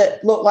stuff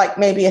that looked like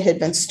maybe it had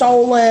been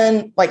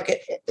stolen.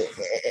 Like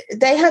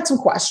they had some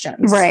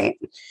questions. Right.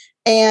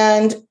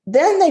 And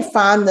then they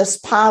find this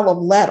pile of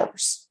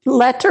letters.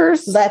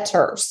 Letters.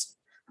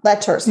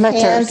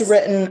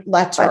 Handwritten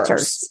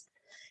letters.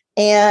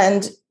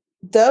 And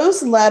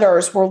those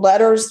letters were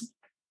letters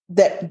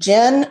that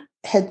Jen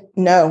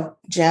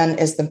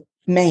is the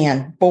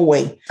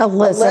boy.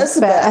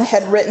 Elizabeth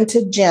had written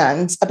to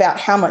Jen's about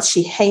how much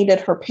she hated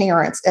her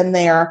parents and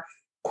their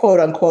quote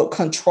unquote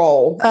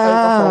control over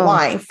her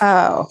life.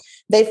 Oh.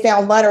 They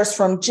found letters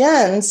from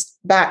Jen's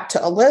back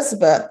to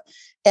Elizabeth,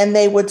 and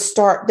they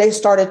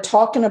started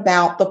talking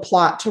about the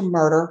plot to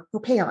murder her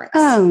parents.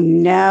 Oh,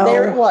 no.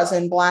 There it was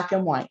in black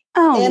and white.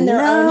 Oh, in their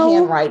no. own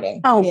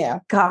handwriting. Oh, yeah.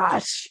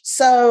 Gosh.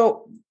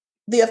 So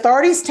the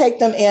authorities take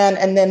them in,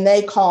 and then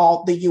they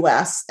call the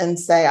U.S. and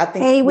say, I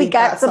think, hey, we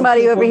got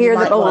somebody over here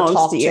that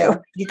belongs to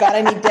you. You got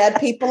any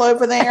dead people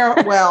over there?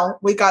 Well,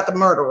 we got the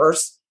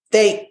murderers.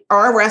 They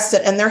are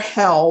arrested and they're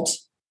held.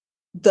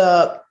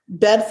 The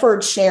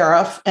Bedford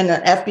sheriff and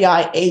an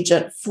FBI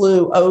agent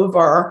flew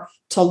over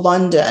to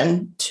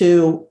London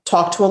to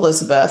talk to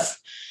Elizabeth,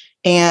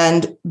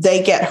 and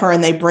they get her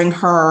and they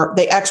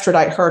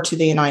extradite her to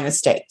the United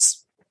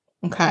States.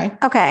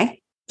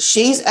 Okay.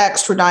 She's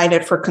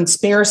extradited for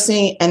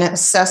conspiracy and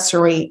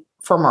accessory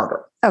for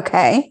murder.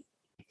 Okay.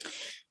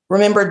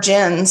 Remember,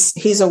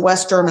 he's a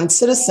West German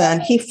citizen.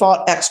 He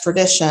fought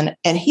extradition,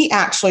 and he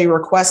actually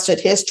requested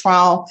his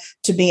trial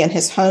to be in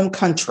his home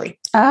country.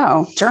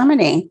 Oh,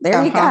 Germany.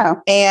 There you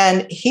go.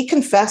 And he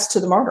confessed to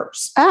the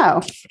murders.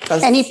 Oh,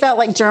 and he felt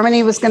like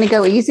Germany was going to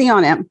go easy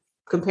on him.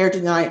 Compared to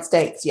the United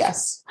States,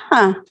 yes.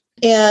 Huh.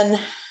 In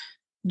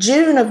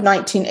June of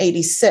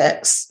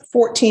 1986,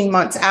 14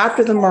 months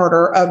after the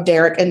murder of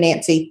Derek and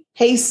Nancy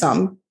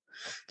Haysom,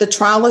 the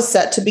trial is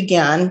set to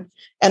begin,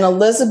 and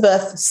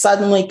Elizabeth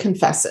suddenly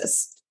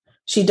confesses.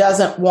 She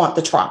doesn't want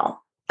the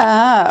trial.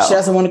 Oh. She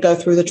doesn't want to go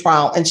through the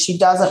trial, and she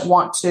doesn't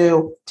want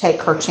to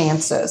take her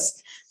chances.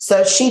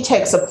 So she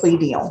takes a plea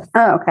deal.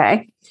 Oh,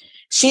 okay.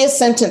 She is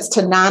sentenced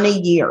to 90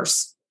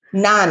 years.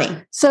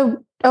 90.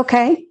 So,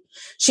 okay.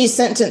 She's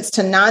sentenced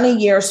to 90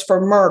 years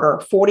for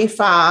murder,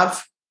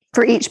 45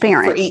 for each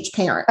parent.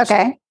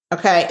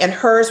 Okay. And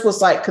hers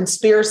was like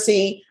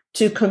conspiracy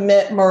to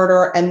commit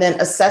murder and then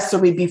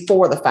accessory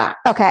before the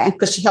fact. Okay.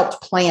 Because she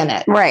helped plan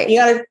it. Right. You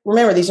got to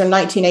remember, these are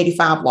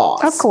 1985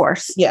 laws. Of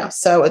course. Yeah.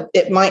 So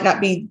it may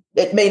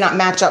not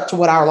match up to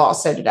what our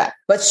laws say today.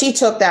 But she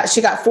took that.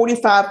 She got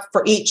 45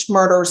 for each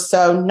murder.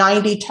 So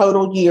 90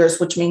 total years,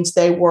 which means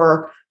they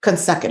were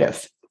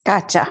consecutive.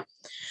 Gotcha.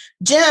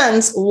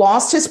 Jens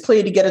lost his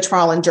plea to get a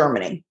trial in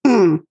Germany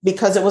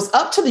because it was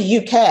up to the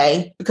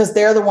UK, because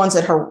they're the ones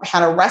that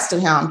had arrested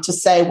him, to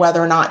say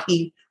whether or not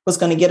he was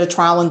going to get a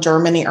trial in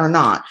Germany or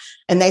not.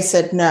 And they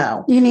said,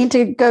 no. You need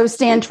to go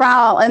stand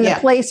trial in the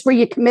place where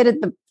you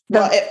committed the...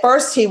 Well, at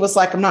first he was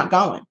like, I'm not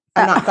going.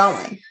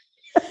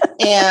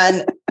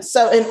 And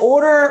so in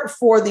order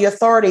for the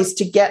authorities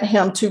to get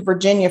him to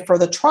Virginia for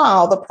the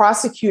trial, the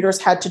prosecutors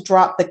had to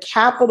drop the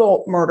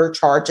capital murder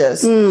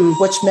charges,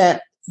 which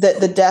meant that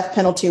the death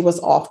penalty was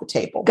off the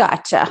table.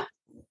 Gotcha.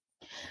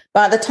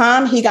 By the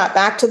time he got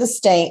back to the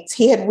States,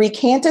 he had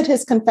recanted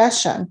his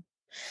confession.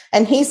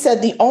 And he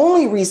said the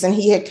only reason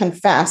he had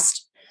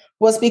confessed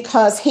was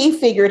because he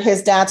figured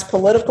his dad's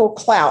political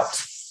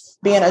clout,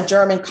 being a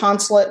German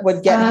consulate,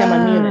 would get him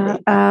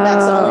immunity.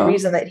 That's the only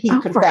reason that he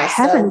confessed.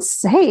 For heaven's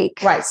sake.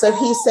 Right. So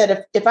he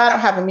said, if I don't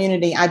have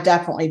immunity, I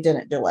definitely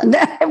didn't do it.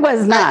 It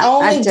was not. I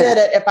only did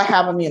it if I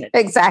have immunity.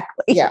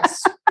 Exactly.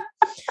 Yes.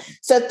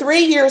 So 3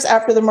 years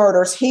after the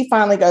murders, he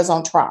finally goes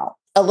on trial.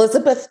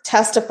 Elizabeth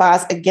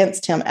testifies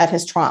against him at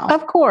his trial.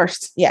 Of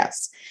course.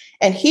 Yes.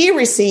 And he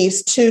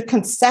receives 2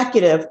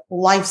 consecutive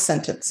life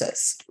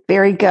sentences.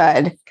 Very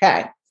good.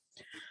 Okay.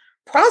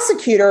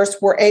 Prosecutors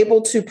were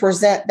able to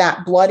present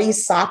that bloody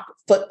sock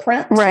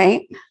footprint.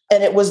 Right.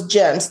 And it was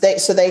Jen's.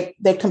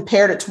 They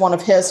compared it to one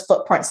of his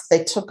footprints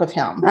they took of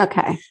him.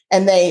 Okay.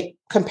 And they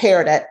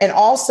compared it. And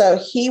also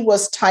he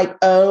was type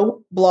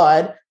O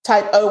blood.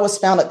 Type O was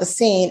found at the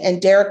scene,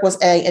 and Derek was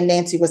A and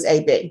Nancy was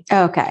AB.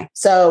 Okay.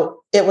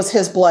 So it was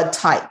his blood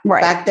type.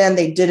 Right. Back then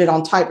they did it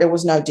on type. There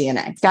was no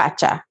DNA.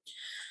 Gotcha.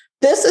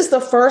 This is the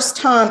first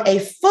time a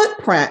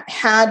footprint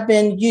had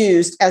been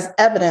used as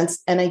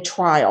evidence in a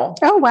trial.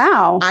 Oh,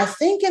 wow. I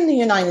think in the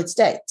United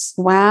States.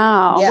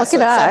 Wow. Yeah, Look so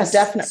at it's us. a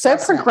definite So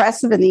precedent.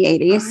 progressive in the I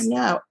 80s.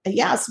 know.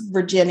 Yes,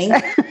 Virginia.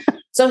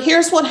 So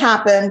here's what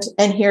happened,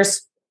 and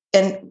here's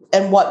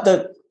what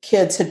the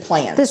kids had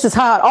planned. This is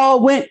how it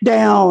all went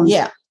down.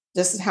 Yeah,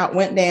 this is how it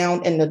went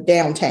down in the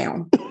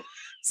downtown.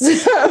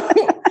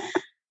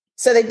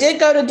 So they did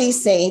go to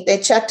DC. They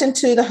checked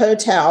into the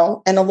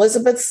hotel, and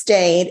Elizabeth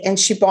stayed, and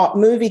she bought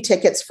movie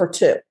tickets for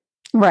 2.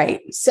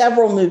 Right.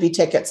 Several movie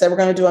tickets. They were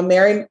going to do a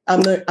marathon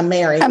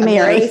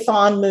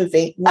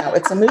movie. No,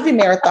 it's a movie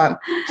marathon.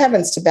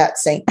 Heavens to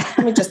Betsy.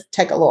 Let me just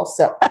take a little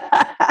sip.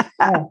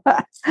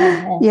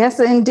 Yes,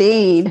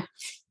 indeed.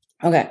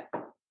 Okay.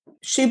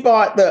 She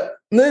bought the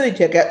movie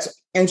tickets,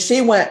 and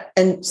she went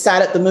and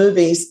sat at the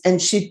movies, and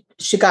she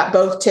got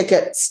both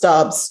ticket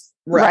stubs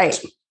ripped.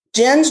 Right.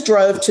 Jens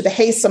drove to the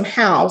Haysom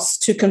house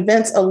to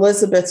convince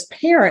Elizabeth's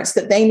parents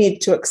that they needed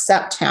to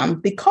accept him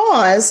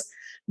because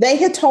they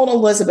had told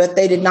Elizabeth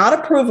they did not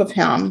approve of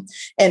him,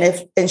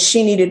 and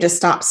she needed to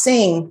stop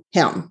seeing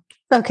him.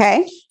 Okay.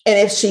 And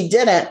if she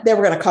didn't, they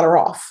were going to cut her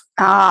off.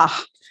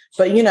 Ah.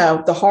 But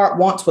the heart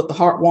wants what the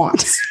heart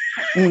wants.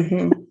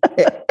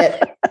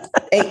 At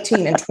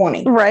 18 and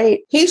 20.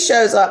 Right. He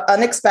shows up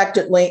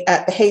unexpectedly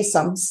at the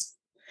Haysoms.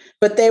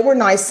 But they were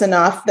nice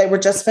enough. They were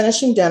just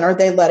finishing dinner.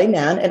 They let him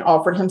in and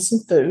offered him some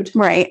food.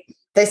 Right.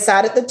 They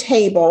sat at the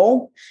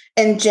table,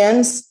 and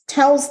Jens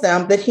tells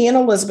them that he and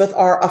Elizabeth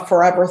are a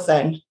forever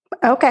thing.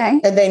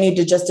 Okay. And they need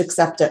to just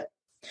accept it.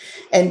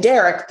 And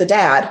Derek, the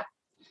dad,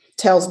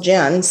 tells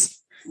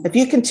Jens, if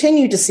you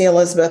continue to see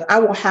Elizabeth, I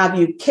will have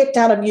you kicked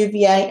out of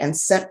UVA and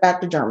sent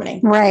back to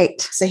Germany.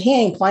 Right. So he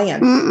ain't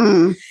playing.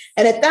 Mm-mm.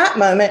 And at that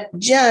moment,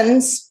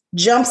 Jens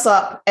jumps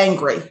up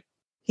angry.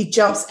 He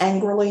jumps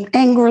angrily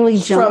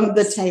From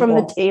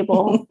the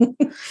table.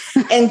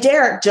 And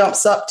Derek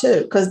jumps up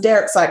too, because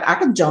Derek's like, I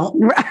can jump.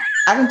 Right.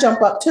 I can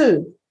jump up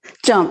too.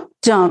 Jump.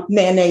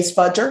 Mayonnaise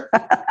fudger.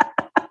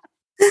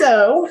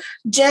 So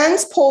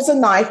Jens pulls a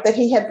knife that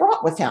he had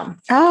brought with him.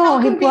 Oh,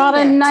 he brought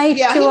a knife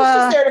he was to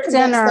just there to a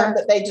convince dinner. them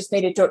that they just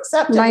needed to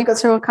accept him Knife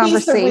because to a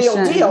he's the real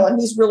conversation. deal and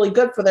he's really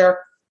good for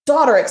their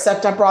daughter,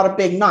 except I brought a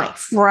big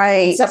knife.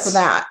 Right. Except for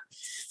that.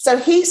 So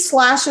he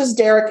slashes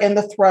Derek in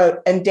the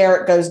throat and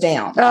Derek goes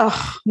down.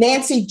 Oh.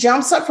 Nancy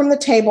jumps up from the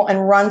table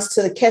and runs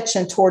to the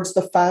kitchen towards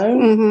the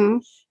phone. Mm-hmm.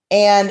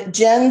 And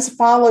Jens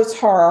follows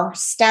her,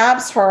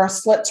 stabs her,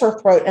 slits her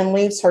throat, and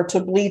leaves her to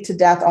bleed to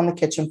death on the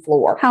kitchen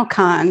floor. How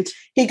kind.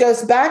 He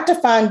goes back to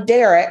find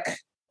Derek,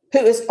 who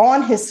is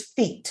on his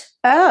feet,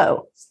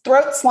 Oh.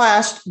 throat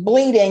slashed,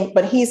 bleeding,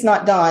 but he's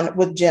not done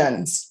with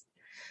Jens.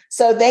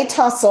 So they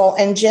tussle,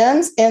 and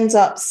Jens ends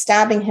up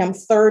stabbing him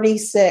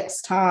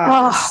 36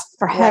 times. Oh,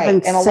 for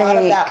heaven's And a lot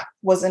of that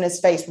was in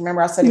his face.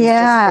 Remember, I said he was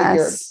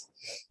disfigured.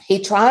 He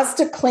tries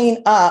to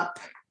clean up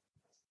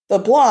the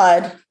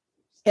blood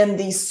in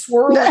these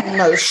swirling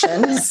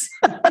motions,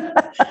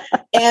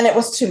 and it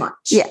was too much.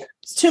 Yeah.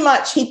 It's too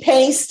much. He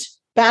paced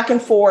back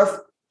and forth,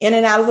 in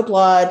and out of the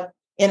blood,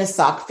 in his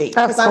sock feet.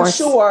 Because I'm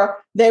sure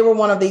they were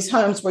one of these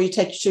homes where you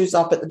take your shoes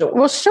off at the door.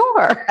 Well,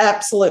 sure.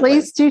 Absolutely.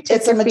 Please do take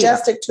It's a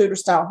majestic Tudor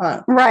style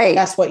home. Right.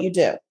 That's what you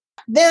do.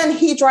 Then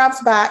he drives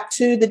back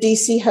to the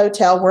DC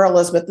hotel where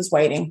Elizabeth is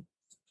waiting.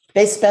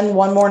 They spend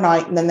one more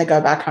night and then they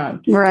go back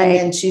home. Right.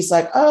 And she's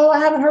like, oh, I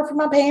haven't heard from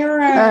my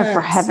parents. Oh,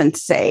 for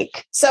heaven's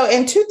sake. So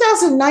in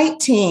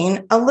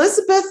 2019,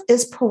 Elizabeth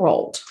is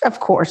paroled. Of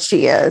course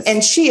she is.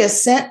 And she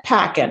is sent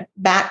packing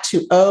back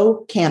to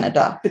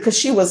Canada because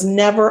she was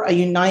never a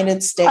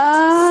United States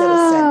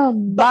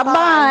citizen.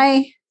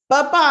 Bye-bye.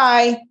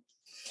 Bye-bye.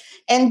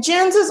 And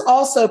Jens is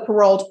also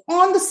paroled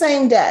on the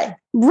same day.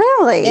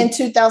 Really? In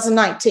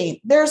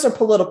 2019. There's a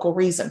political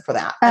reason for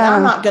that. And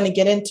I'm not going to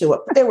get into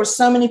it. But there were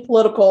so many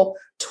political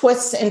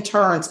twists and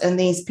turns in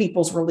these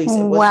people's release.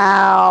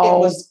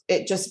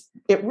 It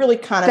it really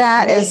kind of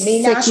That made is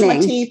me gnash my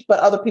sickening. teeth, but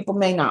other people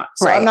may not.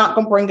 So Right. I'm not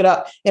going to bring it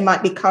up. It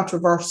might be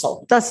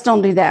controversial. Let's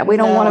don't do that. We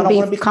don't No, want I to don't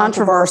wanna be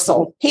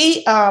controversial.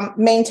 He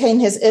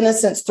maintained his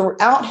innocence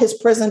throughout his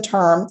prison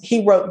term.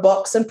 He wrote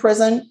books in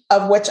prison,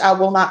 of which I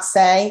will not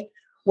say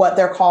what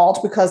they're called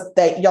because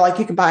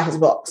you can buy his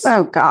books.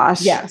 Oh,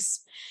 gosh. Yes.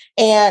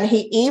 And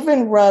he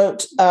even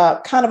wrote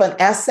kind of an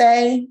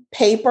essay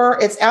paper.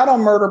 It's out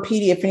on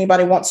Murderpedia. If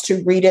anybody wants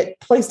to read it,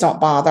 please don't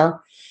bother.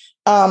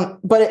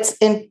 But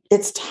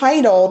it's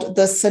titled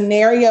 "The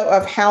Scenario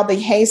of How the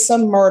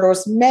Haysom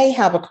Murders May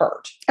Have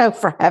Occurred." Oh,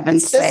 for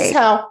heaven's This sake. is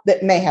how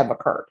that may have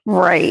occurred.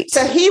 Right.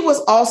 So he was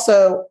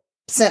also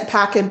sent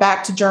packing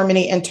back to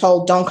Germany and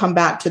told, "Don't come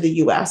back to the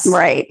U.S."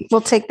 Right.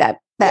 We'll take that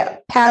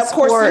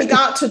passport. Of course, he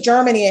got to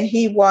Germany and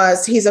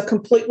he's a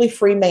completely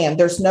free man.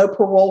 There's no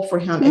parole for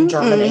him in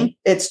Germany.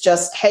 It's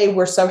just, hey,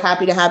 we're so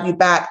happy to have you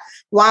back.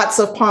 Lots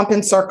of pomp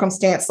and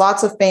circumstance,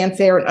 lots of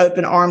fanfare and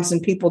open arms, and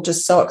people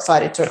just so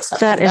excited to accept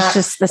That is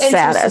just the into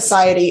saddest.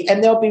 society.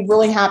 And they'll be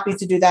really happy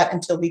to do that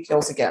until he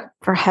kills again.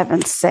 For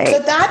heaven's So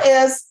sake.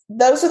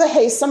 those are the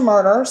Haysom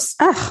murders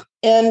Ugh,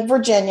 in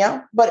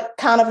Virginia, but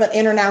kind of an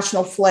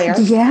international flair.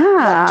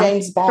 yeah. Like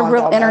James Bond. A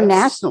real almost.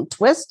 international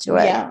twist to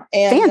it. Yeah.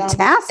 And,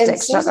 Fantastic. and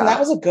Susan, Sugar. that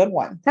was a good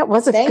one. That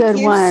was a Thank good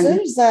you, one.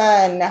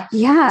 Susan.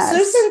 Yes.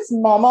 Susan's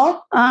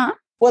mama Uh,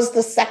 was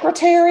the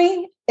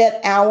secretary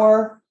at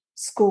our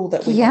school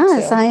that we went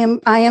yes, to. I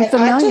am And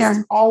familiar. I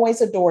just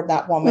always adored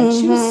that woman.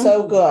 She was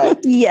so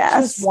good. She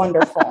Yes. was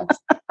wonderful.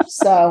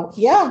 So,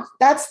 yeah,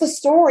 that's the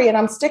story, and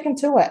I'm sticking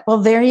to it. Well,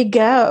 there you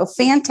go.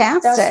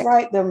 Fantastic. That's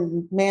right,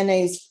 the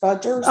mayonnaise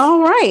fudgers.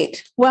 All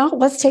right. Well,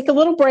 let's take a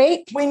little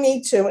break. We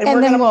need to. And And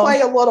we're then going to we'll-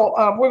 play a little,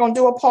 we're going to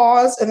do a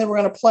pause, and then we're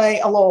going to play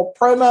a little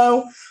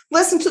promo.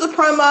 Listen to the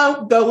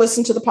promo, go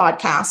listen to the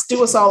podcast.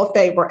 Do us all a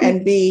favor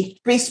and be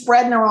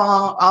spreading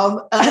around.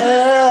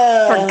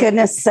 For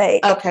goodness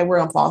sake. Okay, we're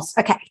on pause.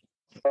 Okay.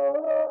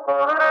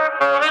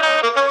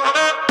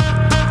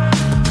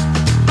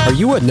 Are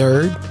you a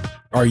nerd?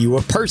 Are you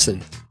a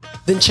person?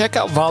 Then check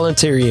out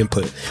Voluntary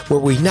Input, where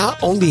we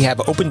not only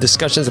have open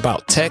discussions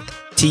about tech,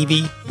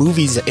 TV,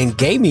 movies, and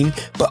gaming,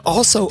 but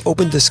also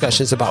open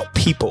discussions about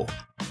people,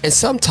 and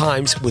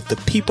sometimes with the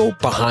people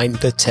behind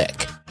the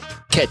tech.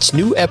 Catch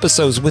new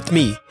episodes with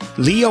me,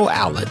 Leo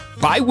Allen,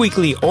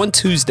 bi-weekly on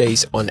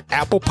Tuesdays on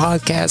Apple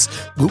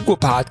Podcasts, Google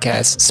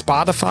Podcasts,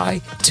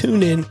 Spotify,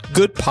 TuneIn,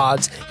 Good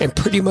Pods, and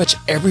pretty much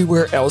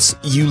everywhere else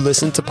you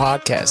listen to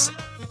podcasts.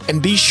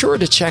 And be sure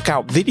to check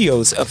out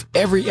videos of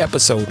every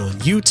episode on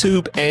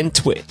YouTube and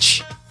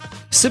Twitch.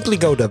 Simply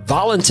go to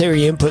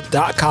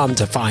voluntaryinput.com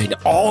to find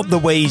all the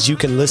ways you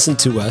can listen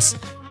to us,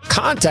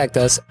 contact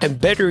us, and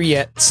better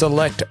yet,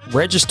 select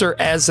register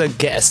as a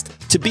guest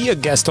to be a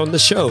guest on the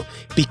show,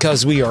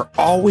 because we are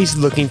always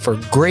looking for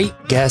great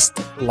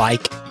guests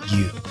like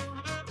you.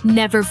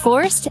 Never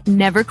forced,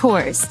 never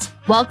coerced.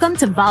 Welcome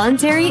to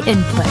Voluntary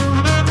Input.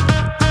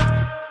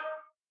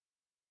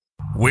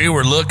 We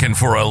were looking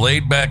for a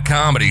laid-back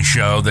comedy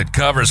show that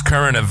covers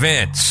current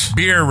events,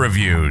 beer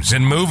reviews,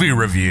 and movie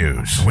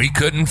reviews. We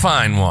couldn't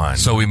find one,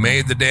 so we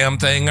made the damn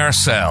thing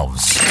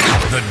ourselves.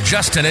 The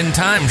Justin in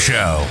Time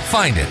Show.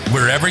 Find it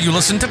wherever you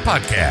listen to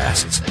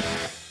podcasts.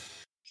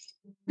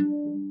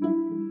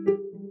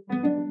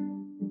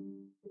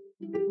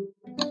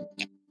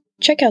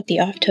 Check out the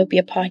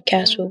Offtopia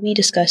podcast, where we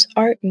discuss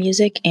art,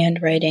 music,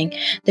 and writing.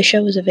 The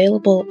show is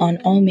available on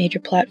all major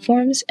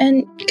platforms,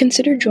 and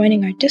consider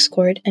joining our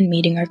Discord and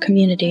meeting our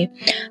community.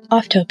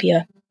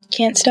 Offtopia.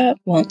 Can't stop,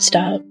 won't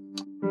stop.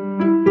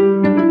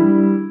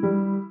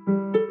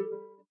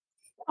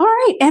 All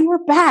right. And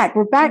we're back.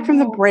 We're back from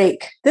the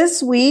break.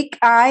 This week,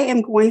 I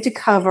am going to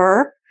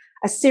cover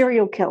a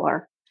serial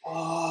killer.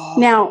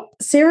 Now,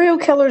 serial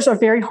killers are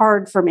very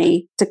hard for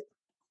me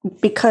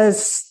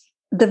because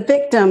the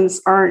victims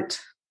aren't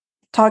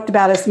talked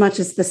about as much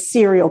as the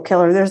serial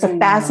killer. There's a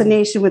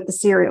fascination with the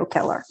serial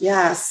killer.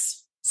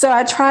 Yes. So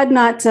I tried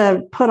not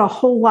to put a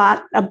whole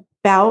lot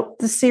about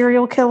the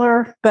serial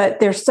killer, but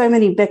there's so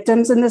many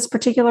victims in this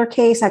particular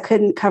case, I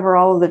couldn't cover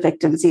all of the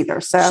victims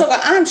either. So Sugar,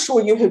 I'm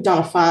sure you have done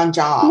a fine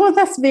job. well,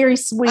 that's very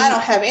sweet. I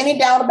don't have any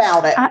doubt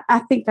about it. I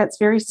think that's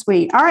very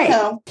sweet. All right,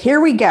 No. Here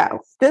we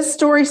go. This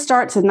story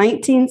starts in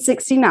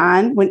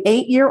 1969 when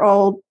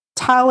 8-year-old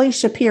Tali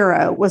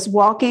Shapiro was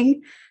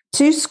walking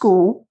to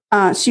school.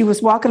 She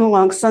was walking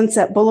along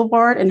Sunset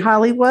Boulevard in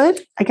Hollywood.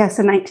 I guess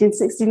in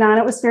 1969,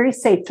 it was very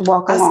safe to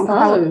walk I along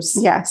Hollywood.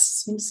 suppose.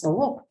 Yes. Seems a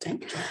little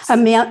dangerous. A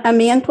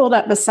man pulled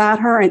up beside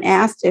her and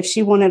asked if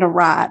she wanted a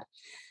ride.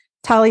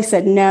 Tali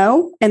said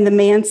no. And the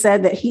man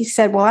said that he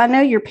said, well, I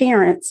know your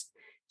parents.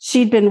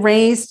 She'd been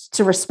raised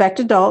to respect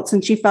adults,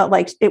 and she felt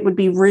like it would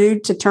be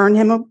rude to turn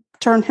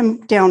him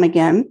down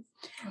again.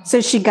 So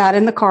she got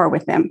in the car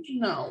with him.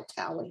 No,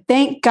 Tally.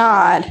 Thank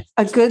God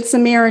a good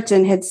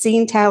Samaritan had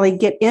seen Tali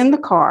get in the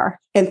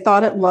car and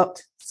thought it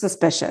looked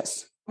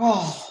suspicious.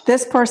 Oh,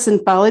 This person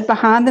followed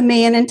behind the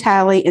man and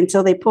Tali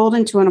until they pulled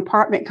into an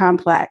apartment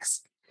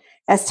complex.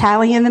 As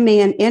Tali and the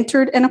man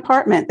entered an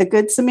apartment, the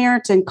Good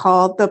Samaritan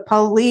called the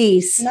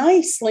police.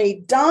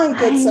 nicely done,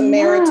 Good I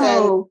Samaritan.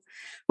 know.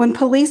 When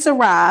police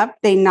arrived,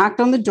 they knocked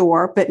on the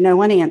door, but no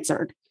one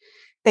answered.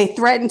 They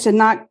threatened to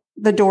knock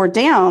the door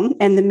down,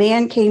 and the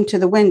man came to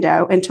the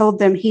window and told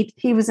them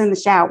he was in the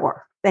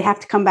shower. They have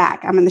to come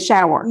back. I'm in the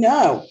shower.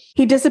 No.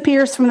 He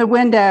disappears from the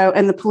window,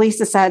 and the police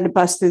decide to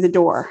bust through the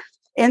door.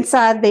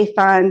 Inside, they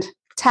find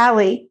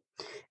Tally,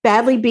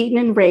 badly beaten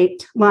and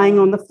raped, lying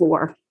on the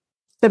floor.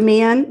 The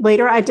man,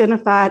 later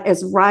identified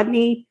as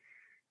Rodney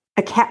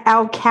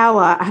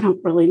Alcala, I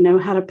don't really know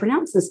how to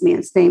pronounce this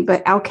man's name,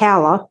 but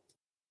Alcala.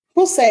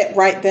 We'll say it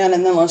right then,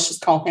 and then let's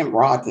just call him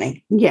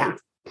Rodney. Yeah.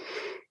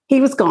 He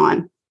was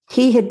gone.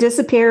 He had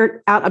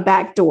disappeared out a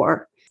back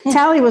door.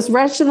 Tally was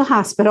rushed to the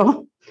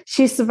hospital.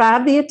 She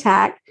survived the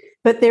attack,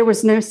 but there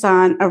was no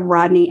sign of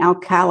Rodney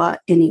Alcala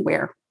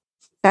anywhere.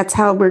 That's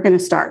how we're going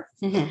to start.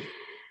 Mm-hmm.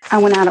 I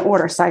went out of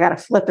order, so I got to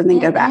flip and then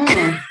go back.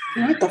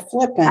 You have to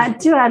flip it. I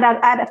do. I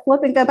had to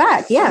flip and go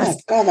back. Yes.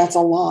 Oh, God, that's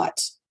a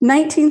lot.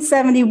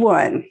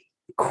 1971.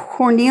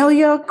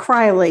 Cornelia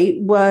Criley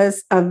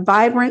was a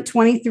vibrant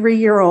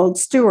 23-year-old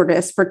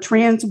stewardess for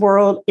Trans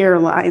World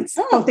Airlines.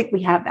 I don't think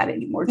we have that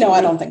anymore. No,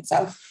 I don't think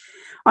so.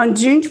 On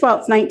June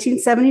 12th,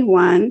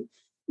 1971,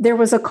 there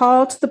was a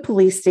call to the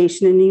police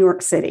station in New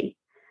York City.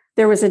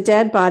 There was a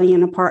dead body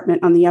in an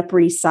apartment on the Upper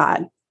East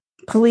Side.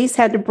 Police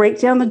had to break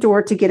down the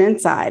door to get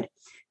inside.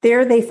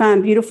 There they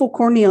found beautiful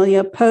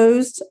Cornelia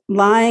posed,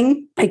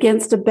 lying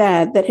against a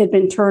bed that had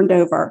been turned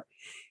over.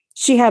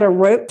 She had a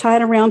rope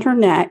tied around her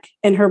neck,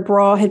 and her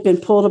bra had been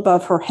pulled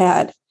above her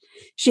head.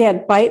 She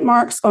had bite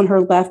marks on her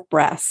left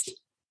breast.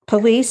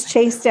 Police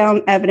chased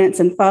down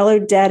evidence and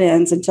followed dead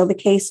ends until the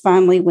case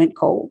finally went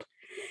cold.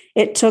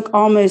 It took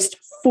almost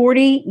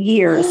 40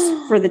 years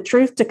for the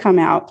truth to come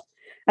out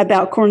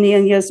about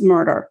Cornelia's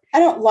murder. I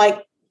don't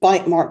like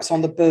bite marks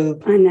on the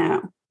boob. I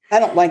know. I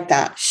don't like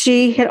that.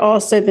 She had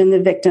also been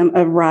the victim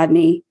of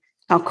Rodney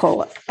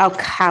Alcala,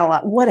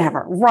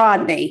 whatever.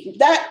 Rodney.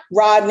 That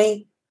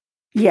Rodney.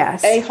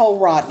 Yes. A-hole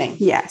Rodney.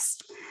 Yes.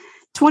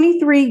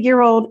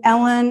 23-year-old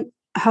Ellen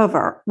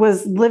Hover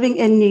was living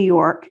in New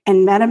York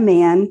and met a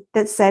man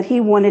that said he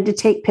wanted to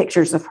take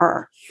pictures of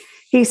her.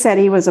 He said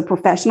he was a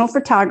professional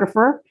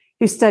photographer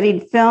who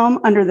studied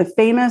film under the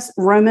famous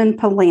Roman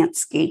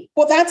Polanski.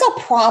 Well, that's a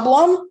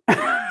problem.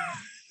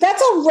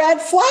 That's a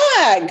red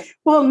flag.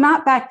 Well,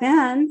 not back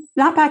then.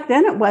 Not back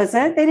then it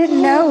wasn't. They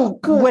didn't know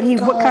what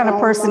kind of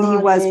person he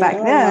was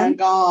back then. Oh my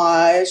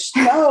gosh.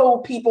 No,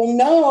 people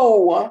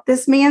know.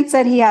 This man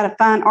said he had a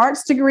fine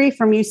arts degree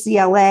from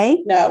UCLA.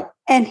 No.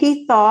 And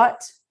he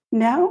thought,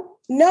 no,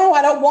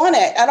 I don't want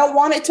it. I don't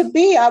want it to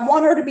be. I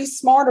want her to be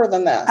smarter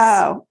than this.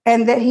 Oh,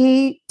 and that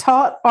he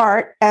taught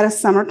art at a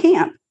summer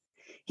camp.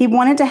 He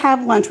wanted to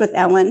have lunch with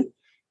Ellen.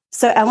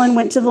 So Ellen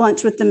went to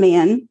lunch with the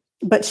man,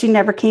 but she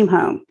never came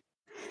home.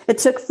 It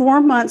took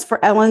 4 months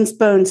for Ellen's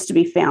bones to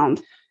be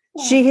found.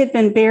 She had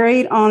been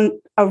buried on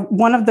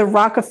one of the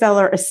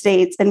Rockefeller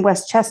estates in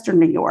Westchester,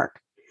 New York.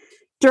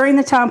 During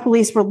the time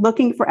police were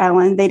looking for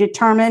Ellen, they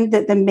determined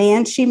that the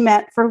man she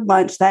met for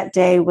lunch that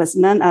day was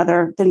none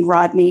other than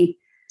Rodney.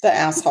 The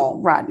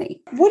asshole.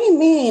 Rodney. What do you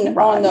mean?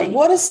 Rodney. On the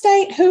what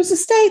estate? Whose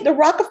estate? The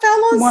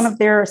Rockefellers? One of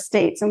their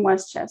estates in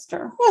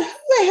Westchester. What?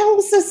 Who the hell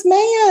is this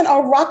man?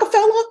 A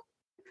Rockefeller?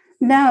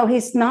 No,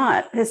 he's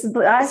not. His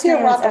last Is he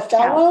a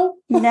Rockefeller?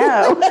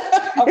 No.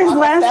 His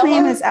last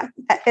name is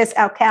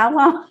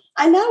Alcala.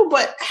 I know,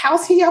 but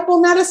how's he up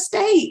on that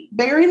estate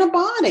burying a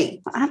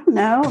body? I don't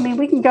know. I mean,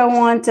 we can go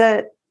on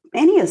to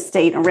any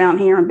estate around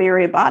here and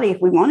bury a body if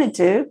we wanted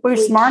to. We're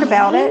smart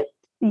about it.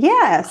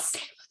 Yes.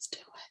 Okay, let's do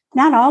it.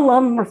 Not all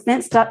of them were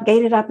fenced up,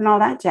 gated up, and all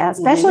that jazz.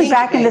 Especially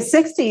back in the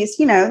 60s.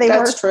 You know,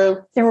 That's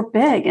true. They were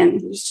big,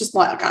 and it's just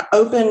like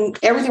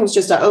everything was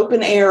just an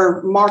open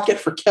air market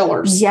for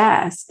killers.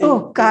 Yes. And,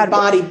 oh God.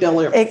 Body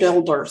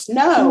builders.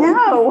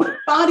 No.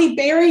 Body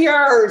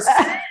barriers.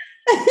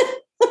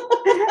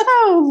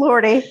 Oh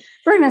Lordy.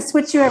 We're going to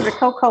switch you over to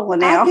Coca-Cola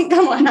now. I think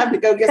I'm going to have to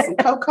go get some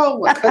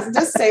Coca-Cola because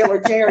this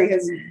Sailor Jerry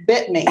has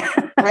bit me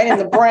right in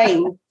the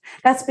brain.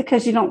 That's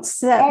because you don't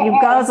sip, you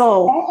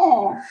guzzle.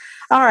 All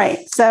right.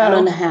 So I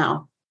don't know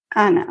how.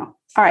 I know.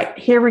 All right.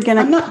 Here we're going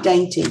to. I'm not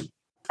dainty.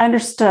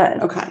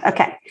 Understood.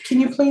 Okay. Can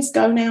you please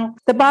go now?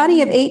 The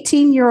body of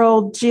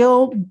 18-year-old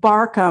Jill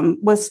Barkham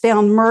was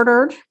found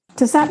murdered.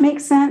 Does that make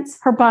sense?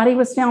 Her body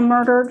was found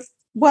murdered?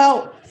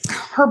 Well,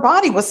 her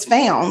body was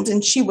found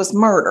and she was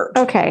murdered.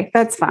 Okay,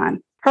 that's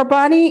fine. Her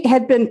body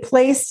had been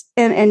placed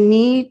in a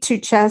knee to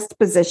chest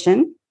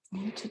position.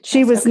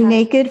 She was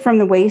naked from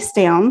the waist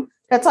down.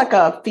 That's like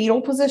a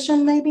fetal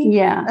position, maybe?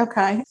 Yeah.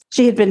 Okay.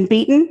 She had been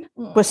beaten,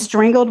 was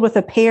strangled with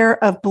a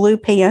pair of blue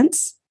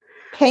pants.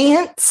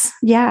 Pants?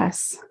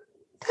 Yes.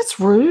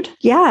 That's rude.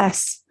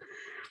 Yes.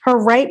 Her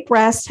right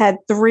breast had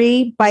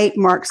 3 bite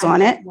marks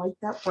on it.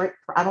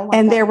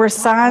 And there were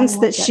signs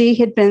that she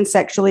had been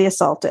sexually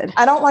assaulted.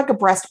 I don't like a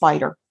breast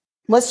biter.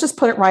 Let's just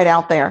put it right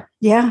out there.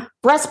 Yeah.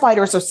 Breast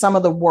biters are some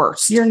of the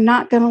worst. You're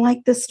not going to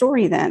like this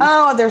story then.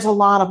 Oh, there's a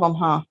lot of them,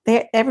 huh?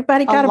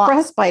 Everybody got a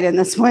breast bite in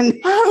this one.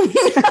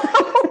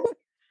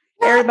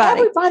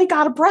 Everybody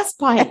got a breast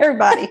bite.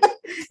 Everybody.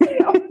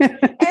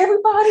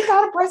 Everybody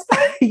got a breast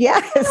bite.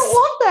 Yes. I don't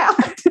want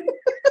that.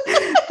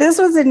 This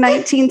was in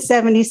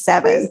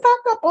 1977. Please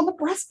back up on the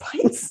breast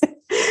bites.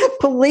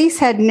 Police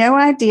had no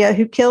idea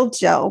who killed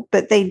Jill,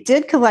 but they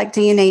did collect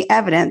DNA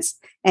evidence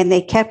and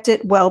they kept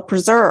it well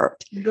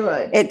preserved.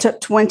 Good. It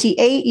took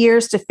 28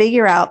 years to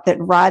figure out that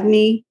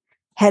Rodney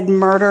had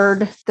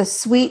murdered the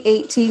sweet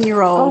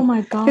 18-year-old Oh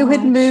my God. who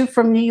had moved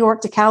from New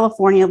York to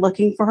California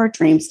looking for her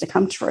dreams to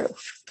come true.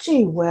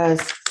 Gee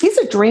whiz. He's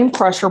a dream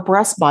crusher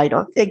breast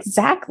biter.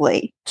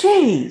 Exactly.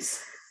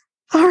 Jeez.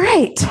 All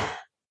right.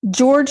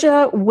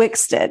 Georgia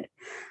Wickstead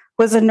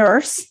was a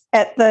nurse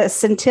at the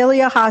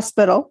Centralia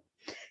Hospital.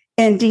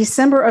 In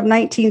December of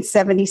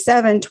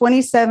 1977,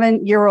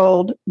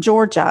 27-year-old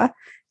Georgia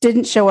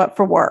didn't show up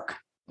for work.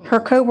 Her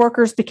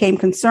coworkers became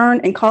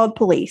concerned and called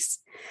police.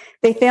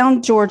 They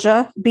found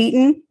Georgia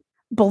beaten,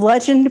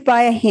 bludgeoned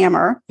by a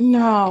hammer,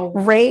 No.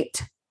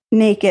 raped,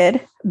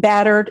 naked,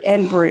 battered,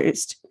 and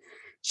bruised.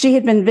 She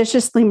had been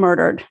viciously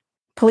murdered.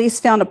 Police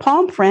found a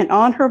palm print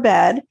on her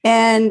bed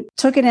and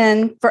took it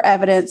in for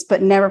evidence,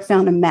 but never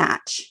found a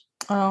match.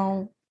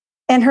 Oh.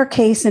 And her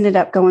case ended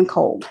up going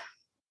cold.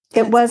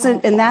 It That's wasn't,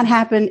 awful. and that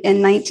happened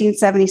in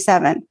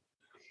 1977.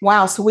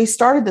 Wow. So we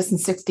started this in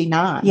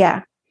 69.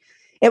 Yeah.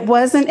 It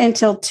wasn't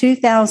until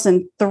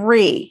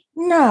 2003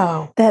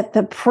 No. that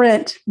the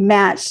print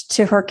matched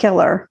to her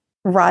killer,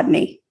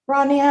 Rodney.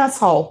 Rodney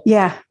asshole.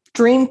 Yeah.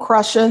 Dream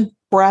crushing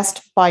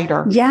breast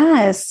biter.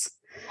 Yes.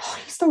 Oh,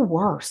 he's the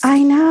worst.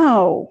 I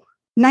know.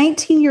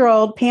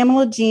 19-year-old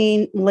Pamela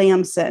Jean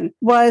Lamson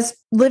was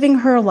living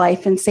her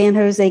life in San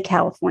Jose,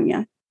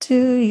 California.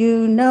 Do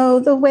you know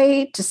the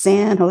way to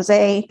San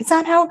Jose? Is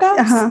that how it goes?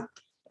 Uh-huh.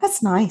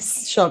 That's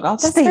nice, Sugar.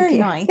 That's Thank very you.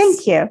 nice.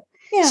 Thank you.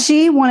 Yeah.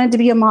 She wanted to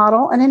be a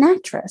model and an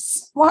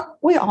actress. What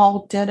we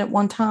all did at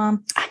one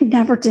time. I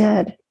never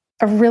did.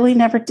 I really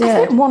never I did.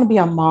 didn't want to be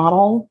a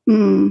model.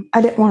 Mm,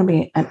 I didn't want to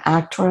be an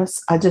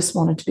actress. I just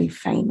wanted to be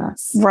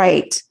famous.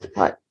 right.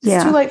 But it's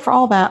Yeah. too late for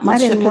all that. My I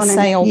ship didn't has want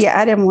sailed. any. Yeah,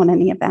 I didn't want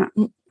any of that.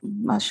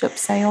 My ship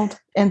sailed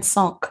and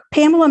sunk.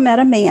 Pamela met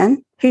a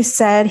man who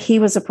said he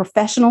was a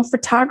professional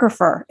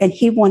photographer and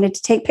he wanted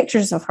to take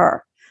pictures of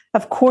her.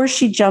 Of course,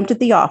 she jumped at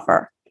the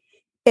offer.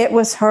 It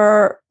was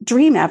her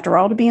dream, after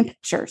all, to be in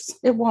pictures.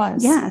 It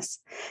was. Yes.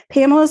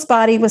 Pamela's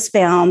body was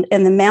found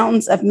in the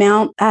mountains of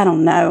Mount, I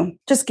don't know,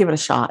 Just give it a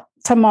shot.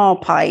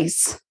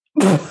 Tamalpais.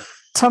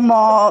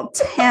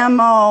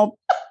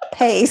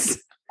 Tamalpais.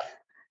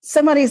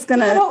 Somebody's I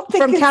gonna don't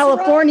think from it's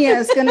California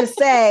is gonna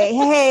say,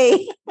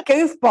 "Hey,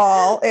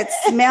 goofball, it's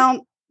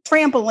Mount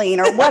Trampoline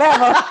or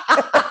whatever."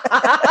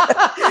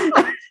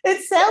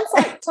 It sounds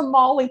like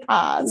tamale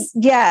pies.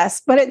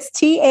 Yes, but it's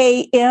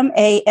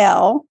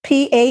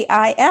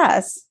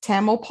TAMALPAIS.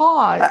 Tamil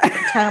pie.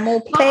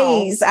 Tamil pies.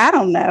 Pays. I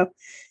don't know.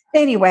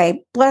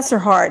 Anyway, bless her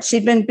heart.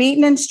 She'd been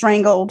beaten and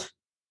strangled.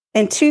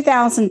 In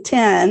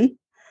 2010,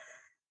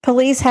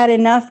 police had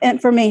enough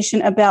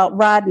information about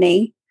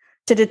Rodney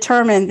to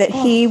determine that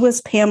he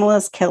was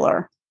Pamela's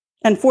killer.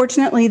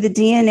 Unfortunately, the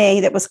DNA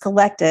that was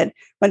collected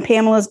when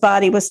Pamela's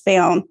body was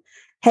found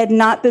had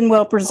not been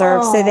well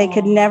preserved, so they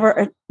could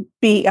never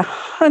be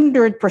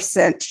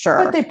 100%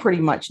 sure. But they pretty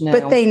much knew.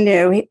 But they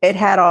knew it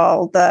had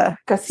all the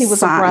because he was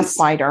signs. a breast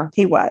biter.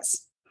 He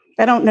was.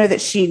 I don't know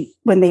that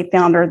when they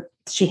found her,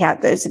 she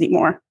had those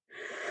anymore.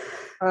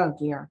 Oh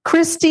dear.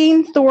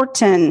 Christine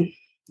Thornton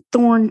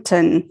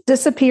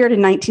disappeared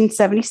in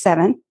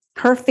 1977.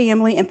 Her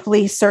family and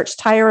police searched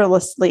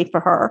tirelessly for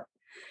her.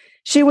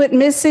 She went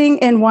missing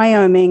in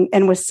Wyoming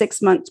and was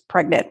 6 months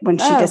pregnant when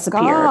she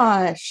disappeared.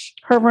 Gosh.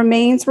 Her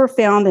remains were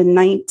found in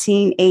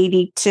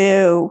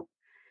 1982.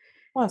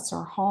 Bless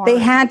her heart. They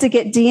had to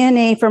get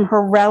DNA from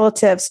her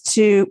relatives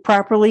to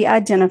properly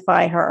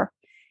identify her.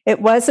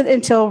 It wasn't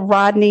until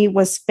Rodney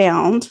was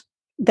found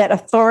that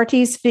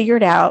authorities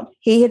figured out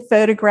he had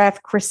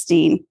photographed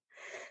Christine.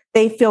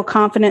 They feel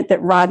confident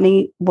that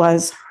Rodney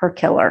was her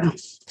killer.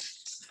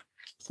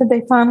 Did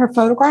they find her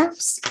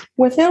photographs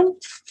with him?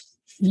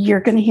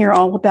 You're going to hear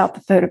all about the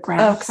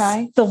photographs.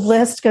 Okay. The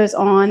list goes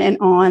on and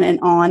on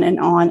and on and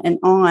on and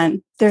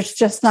on. There's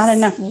just not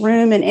enough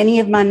room in any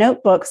of my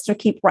notebooks to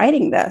keep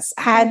writing this.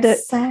 I had to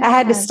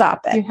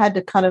stop it. You had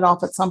to cut it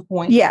off at some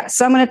point. Yeah.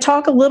 So I'm going to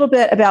talk a little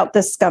bit about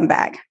this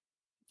scumbag.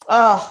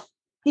 Oh,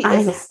 he I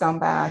is a know.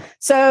 scumbag.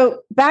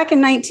 So back in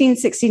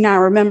 1969,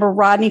 remember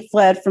Rodney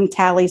fled from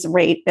Tally's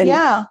rape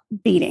and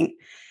beating.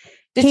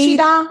 Did she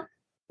die?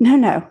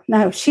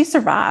 No, she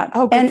survived.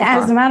 Oh, good and for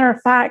as her. a matter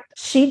of fact,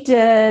 she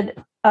did,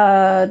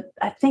 I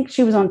think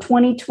she was on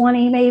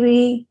 2020,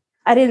 maybe.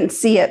 I didn't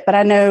see it, but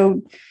I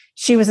know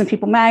she was in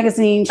People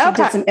Magazine. She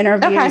did some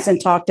interviews and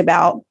talked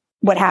about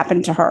what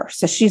happened to her.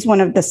 So she's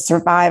one of the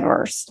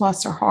survivors.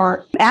 Bless her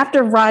heart.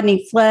 After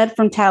Rodney fled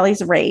from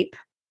Tally's rape,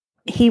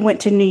 he went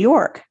to New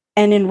York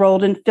and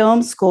enrolled in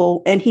film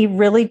school. And he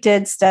really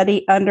did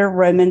study under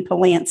Roman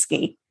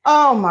Polanski.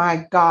 Oh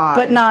my God.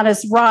 But not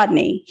as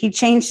Rodney. He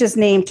changed his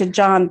name to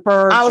John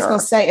Berger. I was going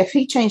to say, if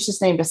he changed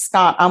his name to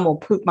Scott, I'm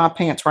going to poop my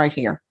pants right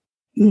here.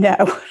 No,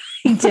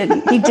 he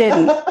didn't. He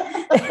didn't. Like,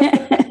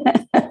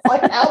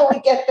 like, how do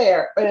we get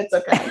there? But it's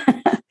okay.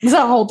 It's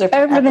a whole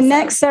different Over the episode.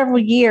 next several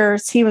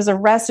years, he was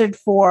arrested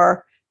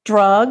for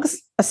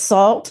drugs,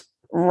 assault,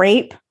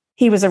 rape.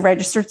 He was a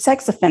registered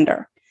sex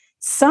offender.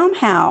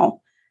 Somehow,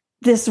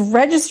 this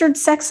registered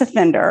sex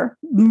offender,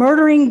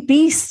 murdering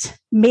beast,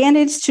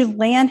 managed to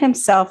land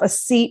himself a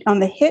seat on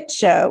the hit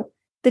show,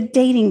 The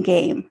Dating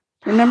Game.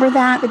 Remember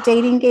that? The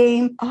Dating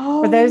Game?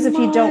 Oh, For those of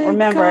you who don't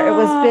remember, it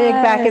was big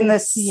back in the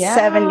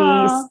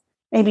 70s,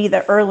 maybe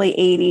the early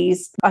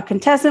 80s. A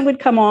contestant would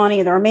come on,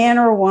 either a man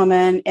or a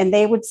woman, and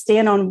they would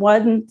stand on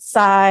one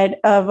side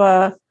of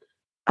a...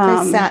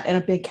 They sat in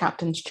a big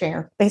captain's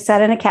chair. They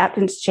sat in a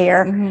captain's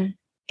chair. Mm-hmm.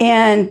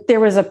 And there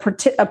was a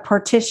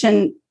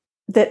partition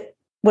that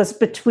was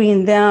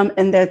between them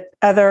and the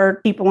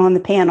other people on the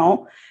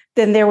panel.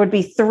 Then there would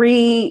be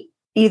 3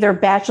 either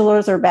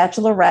bachelors or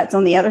bachelorettes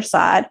on the other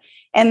side.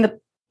 And the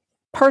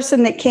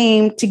person that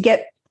came to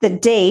get the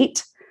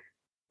date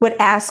would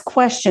ask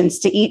questions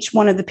to each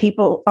one of the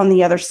people on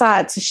the other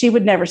side. So she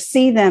would never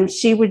see them.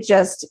 She would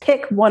just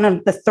pick one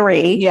of the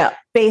 3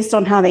 based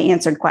on how they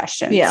answered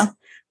questions. Yeah.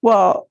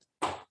 Well,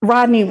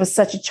 Rodney was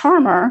such a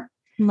charmer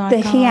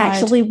that he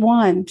actually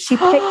won. She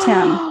picked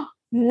him.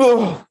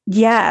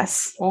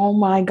 Yes. Oh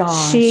my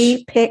gosh.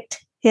 She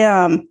picked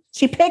him.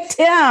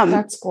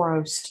 That's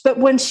gross. But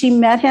when she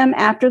met him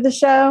after the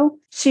show,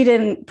 she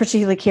didn't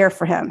particularly care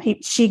for him.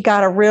 She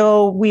got a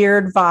real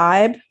weird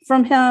vibe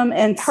from him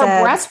and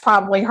her breast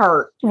probably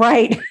hurt.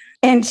 Right.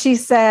 And she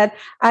said,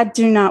 I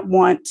do not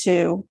want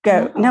to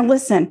go. No. Now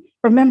listen,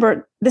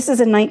 remember, this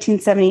is in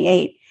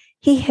 1978.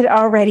 He had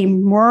already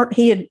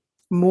murdered,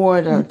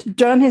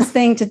 done his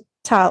thing to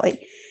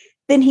Tolly.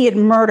 Then he had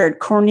murdered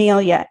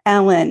Cornelia,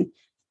 Ellen,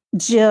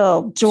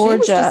 Jill,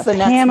 Georgia,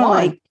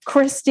 Pamela,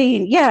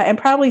 Christine. Yeah. And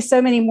probably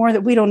so many more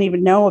that we don't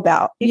even know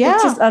about. Yeah.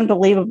 It's just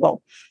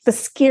unbelievable. The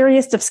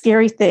scariest of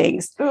scary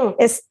things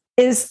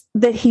is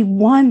that he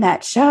won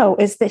that show,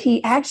 is that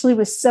he actually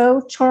was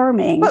so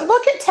charming. But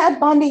look at Ted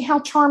Bundy, how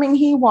charming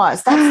he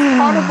was. That's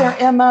part of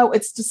their MO.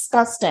 It's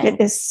disgusting. It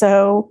is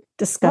so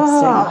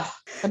disgusting. I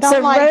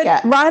don't like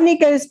it. Rodney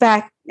goes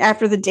back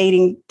after the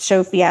dating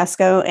show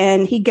fiasco,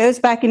 and he goes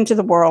back into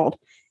the world,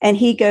 and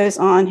he goes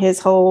on his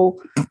whole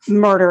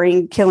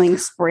murdering, killing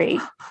spree.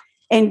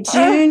 In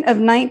June of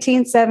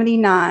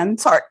 1979,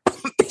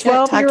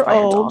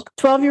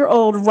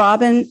 12-year-old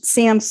Robin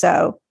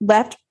Samso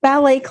left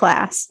ballet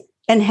class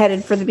and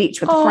headed for the beach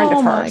with a friend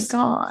of hers. Oh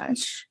my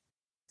gosh.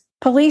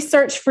 Police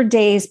searched for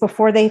days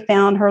before they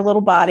found her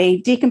little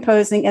body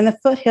decomposing in the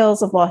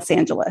foothills of Los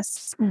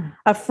Angeles.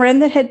 A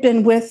friend that had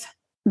been with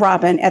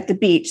Robin at the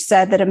beach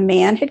said that a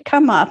man had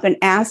come up and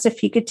asked if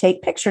he could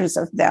take pictures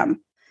of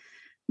them.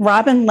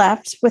 Robin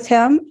left with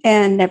him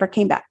and never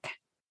came back.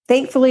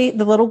 Thankfully,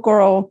 the little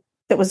girl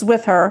that was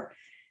with her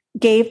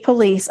gave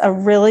police a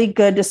really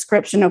good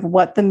description of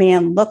what the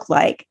man looked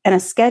like, and a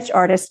sketch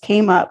artist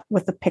came up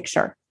with a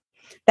picture.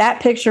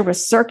 That picture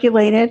was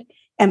circulated,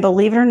 and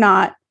believe it or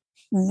not,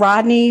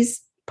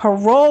 Rodney's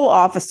parole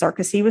officer,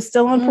 because he was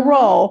still on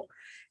parole,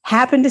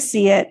 happened to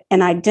see it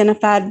and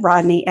identified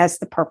Rodney as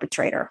the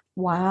perpetrator.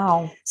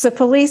 Wow. So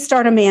police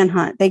start a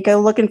manhunt. They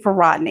go looking for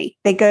Rodney.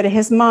 They go to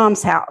his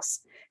mom's house.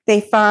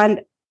 They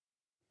find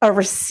a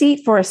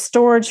receipt for a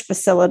storage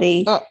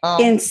facility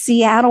in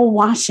Seattle,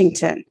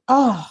 Washington.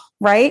 Oh,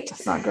 right?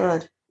 That's not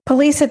good.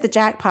 Police hit the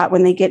jackpot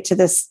when they get to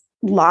this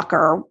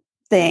locker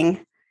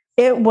thing.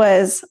 It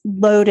was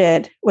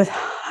loaded with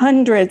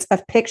hundreds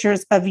of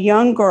pictures of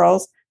young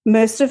girls,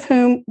 most of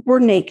whom were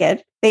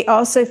naked. They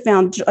also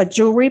found a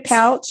jewelry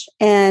pouch,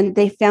 and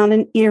they found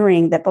an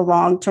earring that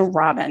belonged to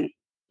Robin.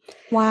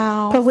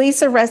 Wow.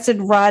 Police arrested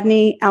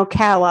Rodney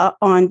Alcala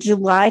on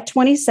July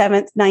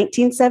 27th,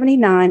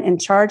 1979,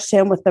 and charged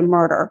him with the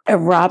murder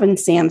of Robin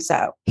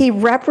Samso. He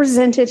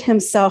represented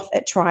himself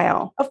at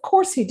trial. Of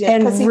course he did.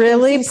 And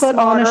really put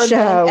on a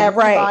show.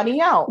 Everybody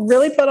else.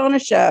 Really put on a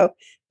show.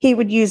 He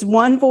would use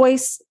one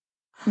voice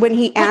when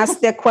he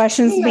asked the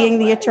questions, being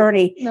the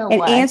attorney,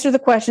 and answer the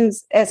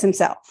questions as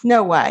himself.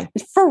 No way.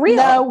 For real.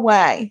 No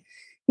way.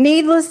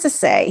 Needless to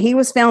say, he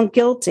was found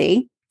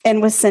guilty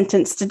and was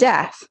sentenced to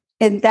death.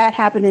 And that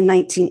happened in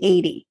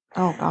 1980.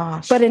 Oh,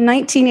 gosh. But in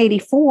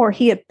 1984,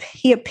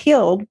 he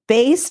appealed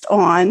based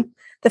on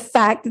the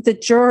fact that the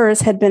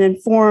jurors had been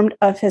informed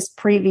of his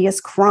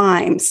previous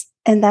crimes.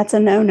 And that's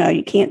a no-no.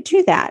 You can't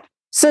do that.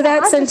 So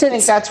that sentence... I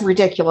think that's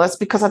ridiculous,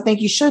 because I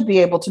think you should be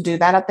able to do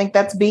that. I think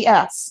that's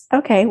BS.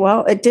 Okay,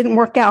 well, it didn't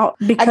work out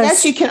because... I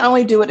guess you can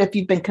only do it if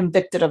you've been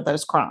convicted of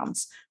those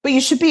crimes. But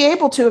you should be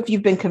able to if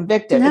you've been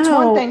convicted. No, it's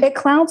one thing. It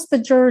clouds the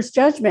jurors'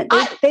 judgment.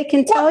 They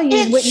can tell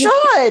you what you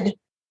should.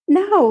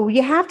 No,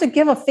 you have to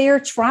give a fair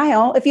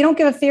trial. If you don't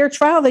give a fair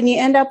trial, then you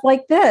end up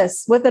like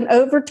this with an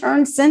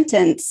overturned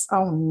sentence.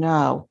 Oh,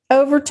 no.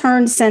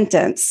 Overturned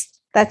sentence.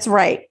 That's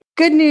right.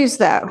 Good news,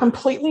 though.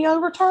 Completely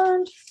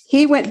overturned?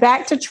 He went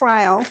back to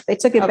trial. They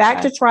took it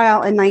back to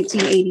trial in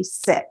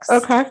 1986.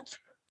 Okay.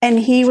 And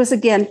he was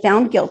again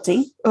found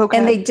guilty. Okay.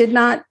 And they did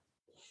not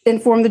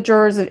inform the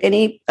jurors of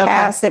any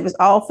past. It was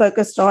all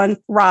focused on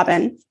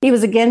Robin. He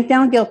was again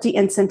found guilty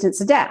and sentenced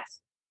to death.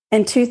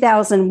 In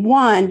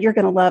 2001, you're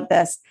going to love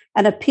this,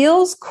 an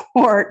appeals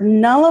court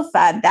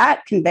nullified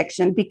that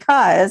conviction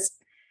because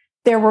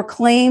there were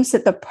claims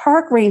that the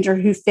park ranger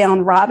who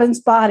found Robin's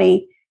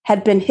body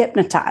had been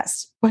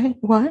hypnotized. Wait,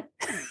 what?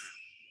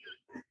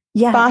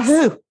 Yes. By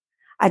who?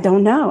 I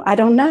don't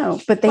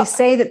know. But they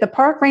say that the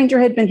park ranger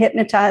had been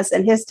hypnotized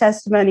and his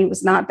testimony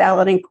was not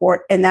valid in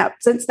court. And that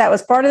since that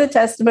was part of the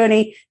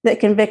testimony that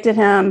convicted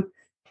him,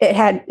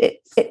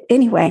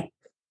 anyway,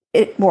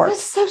 it worked.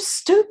 That's so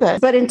stupid.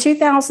 But in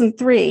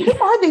 2003,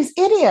 Who are these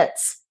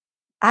idiots?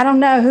 I don't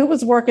know who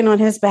was working on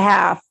his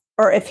behalf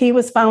or if he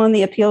was filing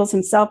the appeals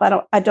himself.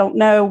 I don't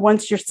know.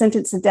 Once you're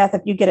sentenced to death,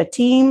 if you get a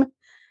team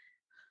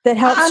that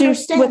helps you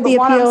with the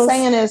what appeals. I'm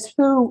saying is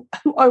who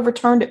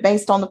overturned it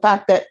based on the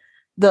fact that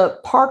the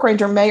park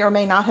ranger may or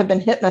may not have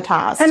been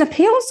hypnotized. An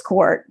appeals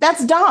court.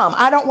 That's dumb.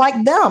 I don't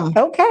like them.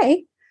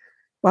 Okay.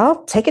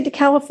 Well, take it to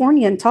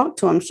California and talk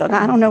to him, Sugar.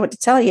 I don't know what to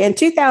tell you. In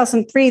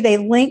 2003, they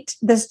linked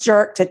this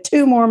jerk to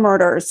 2 more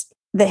murders.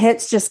 The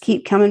hits just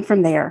keep coming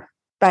from there.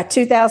 By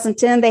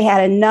 2010, they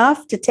had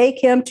enough to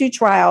take him to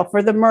trial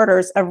for the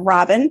murders of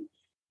Robin,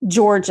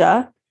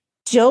 Georgia,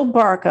 Jill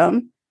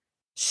Barkham,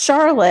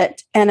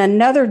 Charlotte, and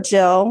another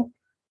Jill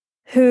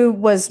who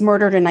was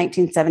murdered in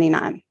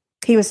 1979.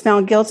 He was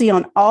found guilty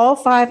on all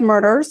 5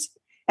 murders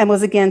and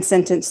was again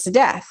sentenced to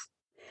death.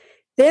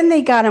 Then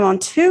they got him on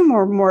 2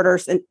 more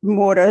murders in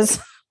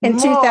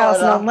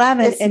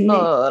 2011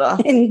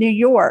 in New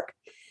York.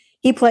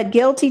 He pled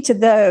guilty to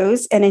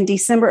those, and in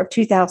December of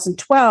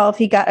 2012,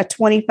 he got a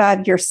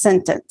 25-year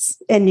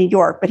sentence in New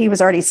York, but he was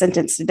already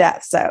sentenced to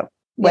death, so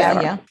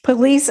whatever. Yeah.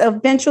 Police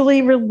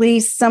eventually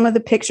released some of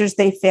the pictures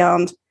they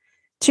found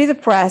to the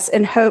press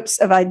in hopes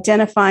of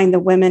identifying the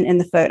women in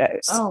the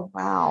photos. Oh,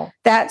 wow.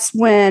 That's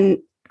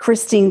when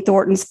Christine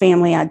Thornton's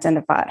family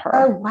identified her.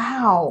 Oh,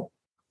 wow.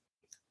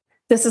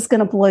 This is going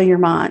to blow your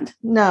mind.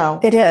 No.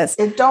 It is.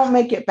 It don't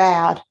make it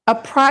bad.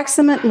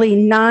 Approximately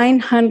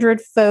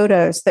 900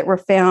 photos that were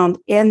found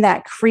in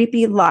that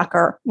creepy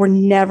locker were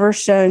never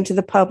shown to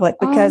the public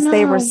because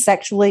they were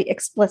sexually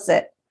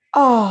explicit.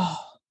 Oh.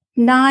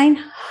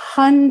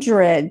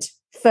 900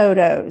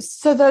 photos.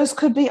 So those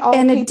could be all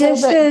people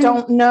that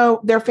don't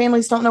know, their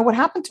families don't know what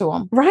happened to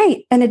them.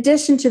 Right. In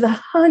addition to the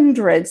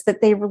hundreds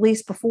that they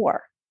released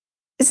before.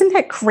 Isn't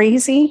that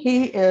crazy?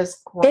 He is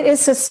crazy. It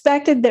is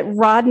suspected that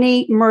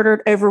Rodney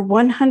murdered over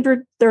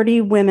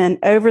 130 women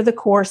over the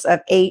course of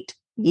 8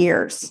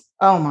 years.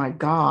 Oh my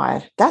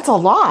God. That's a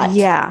lot.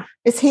 Yeah.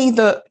 Does he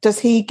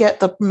get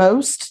the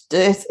most?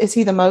 Is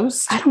he the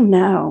most? I don't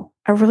know.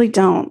 I really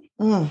don't.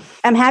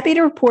 I'm happy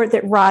to report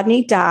that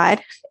Rodney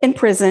died in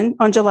prison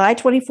on July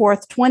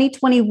 24th,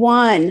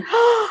 2021.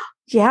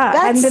 Yeah. That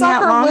hadn't been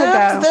that long ago.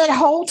 That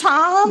whole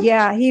time?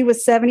 Yeah. He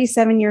was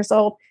 77 years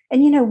old.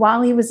 And,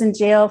 while he was in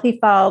jail, he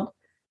filed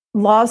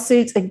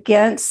lawsuits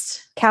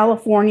against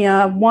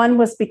California. One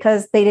was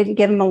because they didn't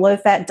give him a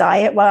low-fat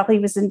diet while he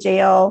was in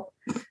jail.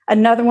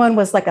 Another one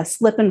was like a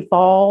slip and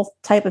fall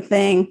type of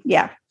thing.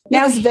 Yeah.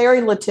 Now he's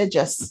very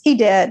litigious. He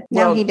did.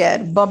 He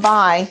did.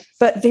 Bye-bye.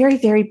 But very,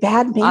 very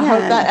bad man. I hope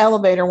that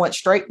elevator went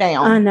straight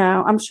down. I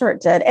know. I'm sure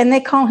it did. And they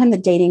call him the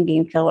dating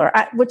game killer,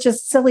 which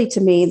is silly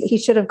to me. He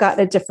should have gotten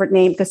a different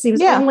name because he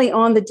was only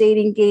on the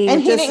dating game.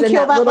 And he didn't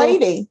kill that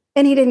lady.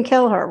 And he didn't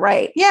kill her,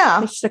 right? Yeah.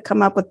 They should have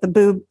come up with the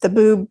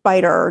boob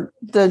biter.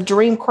 The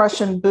dream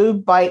crushing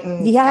boob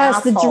biting. Yes,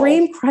 asshole. the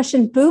dream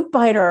crushing boob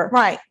biter.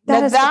 Right.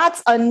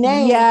 That's a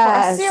name for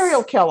a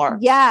serial killer.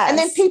 Yes. And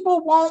then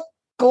people won't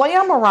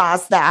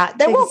glamorize that.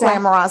 They won't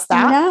glamorize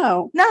that.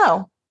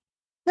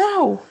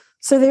 No.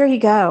 So there you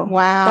go.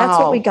 Wow. That's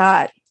what we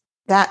got.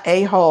 That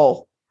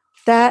a-hole.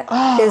 That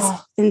is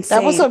insane.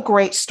 That was a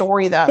great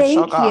story, though.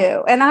 Thank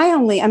you. And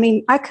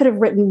I could have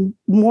written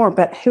more,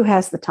 but who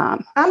has the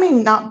time?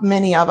 Not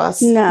many of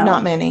us. No.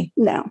 Not many.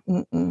 No.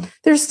 Mm-mm.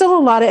 There's still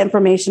a lot of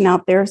information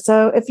out there.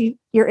 So if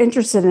you're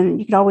interested in it,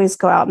 you can always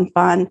go out and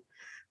find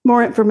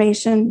more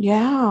information.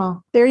 Yeah.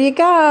 There you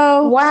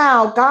go.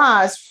 Wow,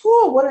 guys.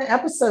 Whew, what an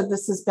episode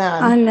this has been.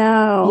 I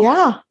know.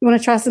 Yeah. You want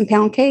to try some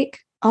pound cake?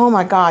 Oh,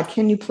 my God.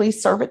 Can you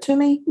please serve it to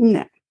me?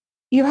 No.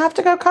 You have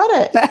to go cut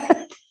it.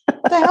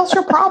 What the hell's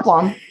your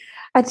problem?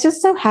 I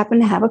just so happen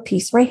to have a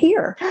piece right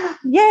here.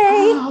 Yay.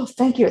 Oh,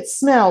 thank you. It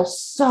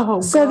smells so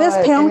good. So this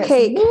pound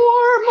cake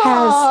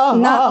has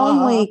not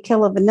only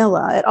Killa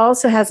Vanilla, it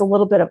also has a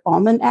little bit of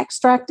almond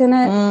extract in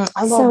it.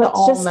 I love the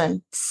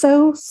almond. Just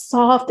so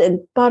soft and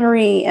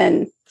buttery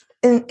and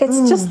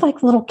it's just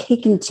like little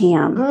cake and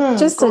jam.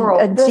 Just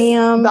a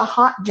jam. The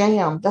hot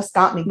jam. That's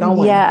got me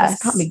going. Yes.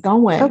 That's got me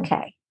going.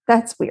 Okay.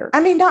 That's weird.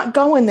 Not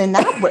going in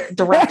that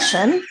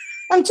direction.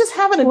 I'm just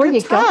having a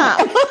good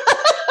time.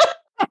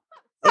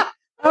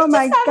 Oh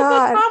my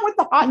God. With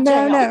the hot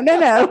jam.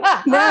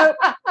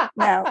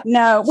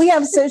 No. We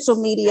have social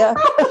media.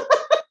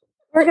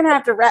 We're going to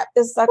have to wrap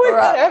this sucker We're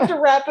up. going to have to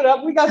wrap it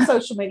up. We got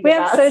social media. We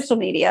have guys. social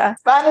media.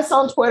 Find us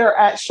on Twitter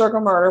at Sugar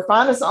Murder.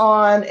 Find us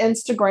on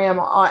Instagram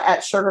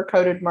at Sugar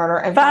Coated Murder.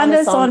 And Find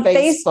us on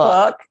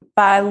Facebook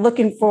by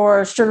looking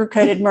for Sugar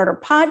Coated Murder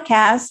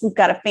Podcast. We've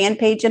got a fan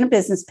page and a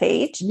business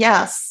page.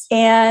 Yes.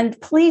 And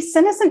please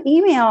send us an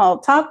email,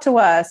 talk to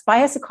us,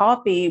 buy us a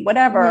coffee,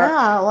 whatever.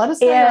 Yeah, let us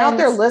know you're out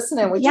there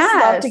listening. We just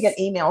love to get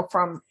email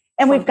from.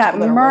 And we've got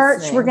merch.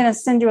 Listening. We're going to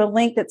send you a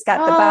link that's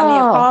got the Buy Me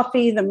a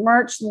Coffee, the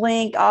merch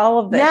link, all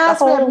of this.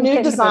 Yes, we have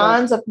new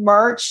designs of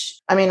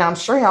merch. I mean, I'm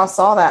sure y'all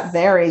saw that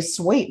very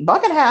sweet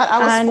bucket hat I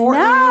was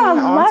sporting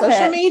on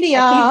social media.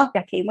 I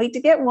can't wait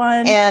to get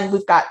one. And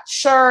we've got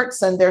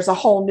shirts, and there's a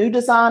whole new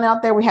design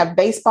out there. We have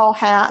baseball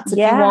hats if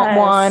you want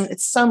one.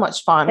 It's so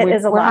much fun.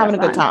 We're having a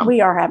good time.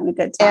 We are having a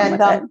good time.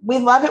 And we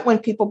love it when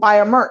people buy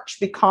our merch,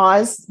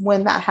 because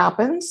when that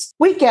happens,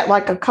 we get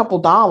like a couple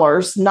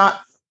dollars, not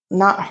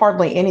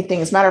hardly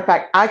anything. As a matter of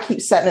fact, I keep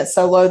setting it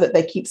so low that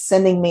they keep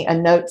sending me a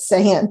note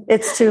saying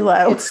it's too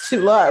low. It's too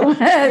low.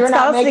 You're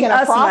not making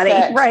a profit.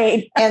 Money.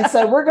 Right. And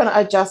so we're going to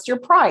adjust your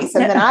price.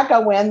 And then I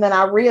go in, then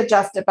I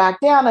readjust it back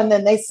down. And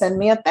then they send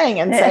me a thing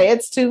and say,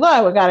 it's too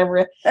low. We got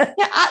to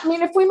I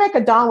mean, if we make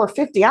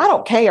 $1.50, I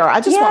don't care. I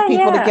just want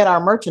people to get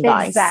our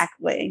merchandise.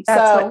 Exactly.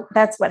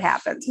 That's what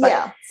happens.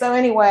 But so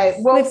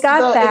anyway, we've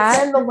got that.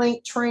 It's in the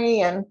link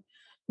tree, and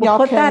we'll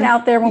put that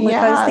out there when we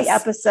post the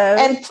episode.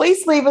 And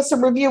please leave us a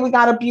review. We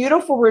got a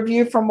beautiful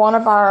review from one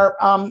of our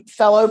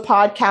fellow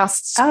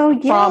podcasts. Oh,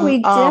 yeah,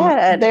 we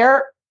did.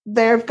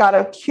 They've got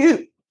a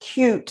cute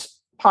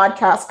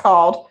podcast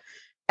called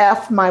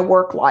F My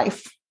Work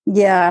Life.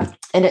 Yeah.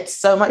 And it's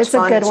so much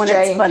fun. It's a good one.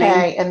 Jay it's funny.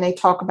 Kay, and they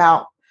talk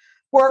about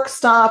work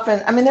stuff.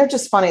 And I mean, they're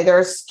just funny.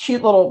 There's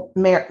cute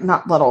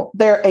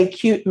they're a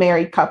cute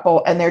married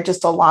couple, and they're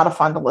just a lot of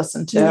fun to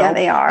listen to. Yeah,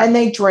 they are. And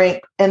they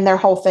drink, and their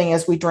whole thing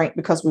is we drink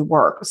because we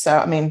work. So,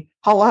 I mean,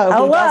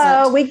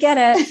 hello, we get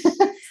it.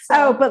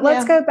 But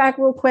let's go back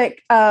real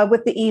quick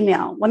with the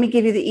email. Let me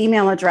give you the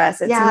email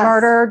address. It's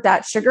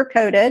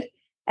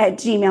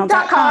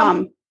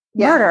murder.sugarcoated@gmail.com.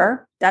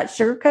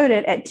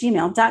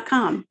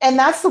 Murder.sugarcoated@gmail.com. And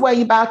that's the way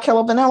you buy a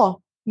kilo vanilla.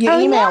 You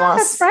email us.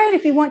 That's right.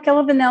 If you want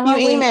kilo vanilla,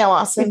 you email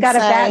us. We've got a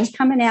batch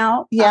coming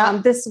out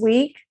this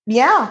week.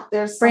 Yeah,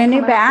 there's brand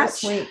new batch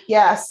this week.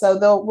 Yeah,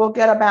 so we'll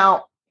get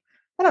about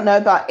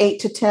 8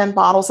 to 10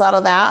 bottles out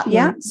of that.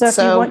 Yeah. So if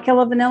you want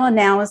kilo vanilla,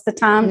 now is the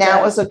time.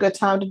 Now is a good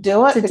time to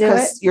do it,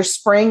 because your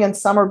spring and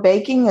summer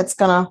baking, it's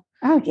gonna.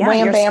 Oh yeah,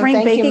 wham, your bam, spring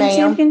thank baking you, ma'am.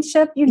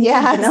 championship. You need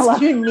vanilla.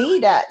 You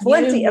need it.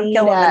 Plenty of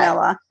kilo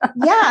vanilla.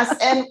 Yes,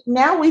 and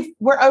now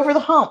we're over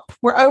the hump.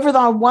 We're over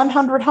the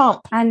 100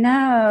 hump. I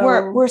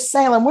know. We're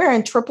sailing. We're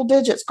in triple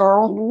digits,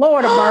 girl.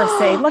 Lord of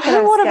mercy! Look at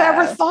us. Who would have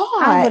ever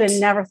thought? I would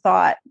have never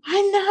thought.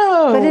 I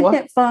know. But isn't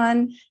it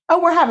fun? Oh,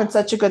 we're having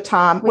such a good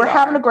time. We're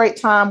having a great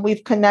time.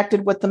 We've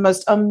connected with the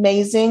most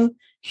amazing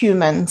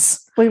humans.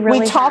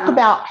 We talk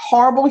about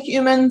horrible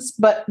humans,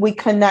 but we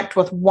connect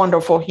with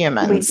wonderful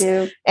humans. We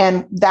do.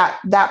 And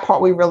that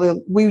part we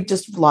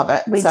just love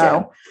it. We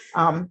do.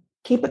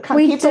 Keep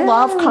the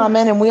love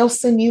coming, and we'll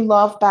send you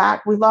love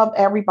back. We love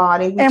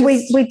everybody.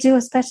 We do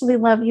especially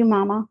love you,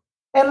 Mama.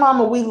 And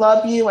Mama, we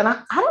love you. And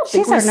I don't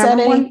think she's our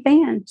number one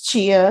fan.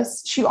 She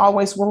is. She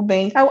always will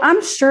be. Oh,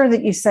 I'm sure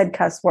that you said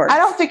cuss words. I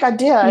don't think I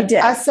did. You did.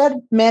 I said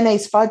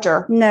mayonnaise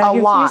fudger. No, a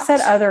lot. You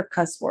said other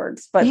cuss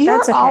words, but you're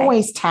that's okay.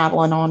 always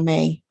tattling on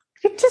me.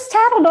 You just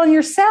tattled on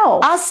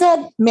yourself. I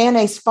said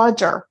mayonnaise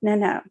fudger.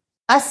 No.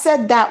 I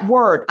said that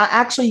word. I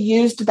actually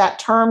used that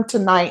term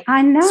tonight.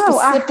 I know.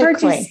 I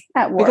heard you say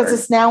that word. Because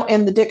it's now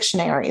in the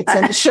dictionary. It's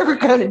in the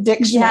sugar-coated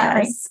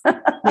dictionary. Yes.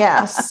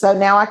 Yes. So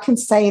now I can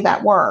say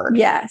that word.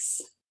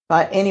 Yes.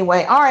 But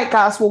anyway, all right,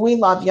 guys. Well, we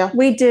love you.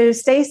 We do.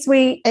 Stay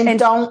sweet. And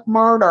don't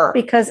murder.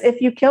 Because if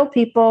you kill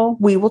people,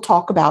 we will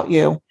talk about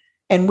you.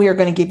 And we are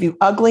going to give you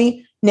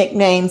ugly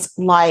nicknames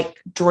like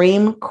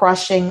Dream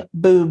Crushing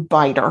Boob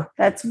Biter.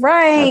 That's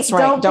right. That's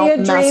right. Don't be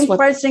a dream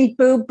crushing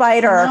boob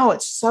biter. No,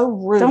 it's so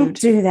rude. Don't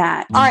do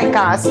that. All right,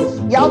 guys.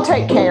 Y'all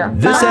take care.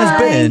 This Bye. has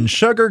been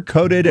Sugar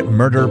Coated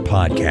Murder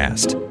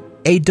Podcast,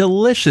 a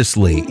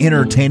deliciously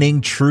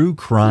entertaining true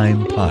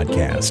crime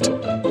podcast.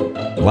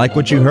 Like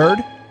what you heard?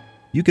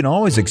 You can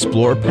always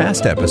explore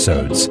past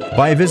episodes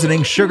by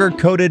visiting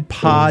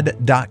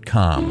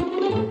sugarcoatedpod.com.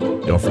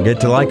 Don't forget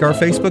to like our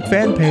Facebook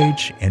fan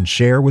page and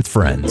share with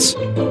friends.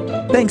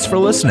 Thanks for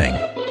listening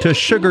to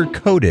Sugar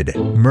Coated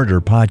Murder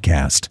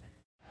Podcast.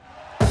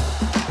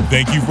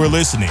 Thank you for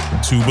listening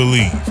to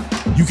Believe.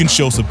 You can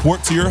show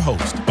support to your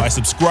host by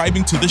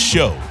subscribing to the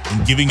show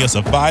and giving us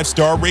a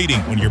 5-star rating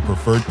on your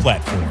preferred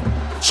platform.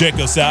 Check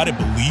us out at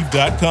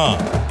Believe.com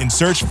and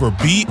search for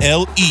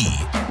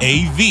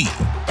BLEAV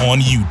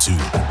on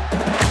YouTube.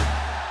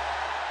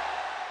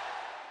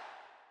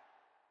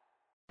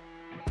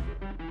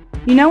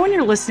 You know when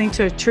you're listening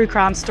to a true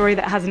crime story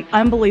that has an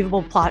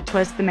unbelievable plot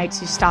twist that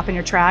makes you stop in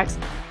your tracks?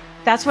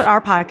 That's what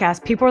our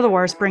podcast, People Are the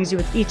Worst, brings you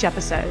with each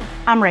episode.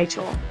 I'm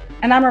Rachel.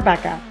 And I'm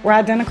Rebecca. We're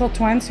identical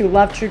twins who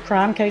love true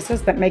crime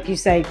cases that make you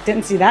say,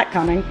 didn't see that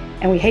coming,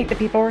 and we hate the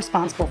people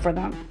responsible for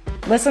them.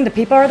 Listen to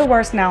People Are the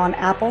Worst now on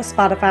Apple,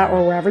 Spotify,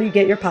 or wherever you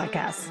get your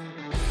podcasts.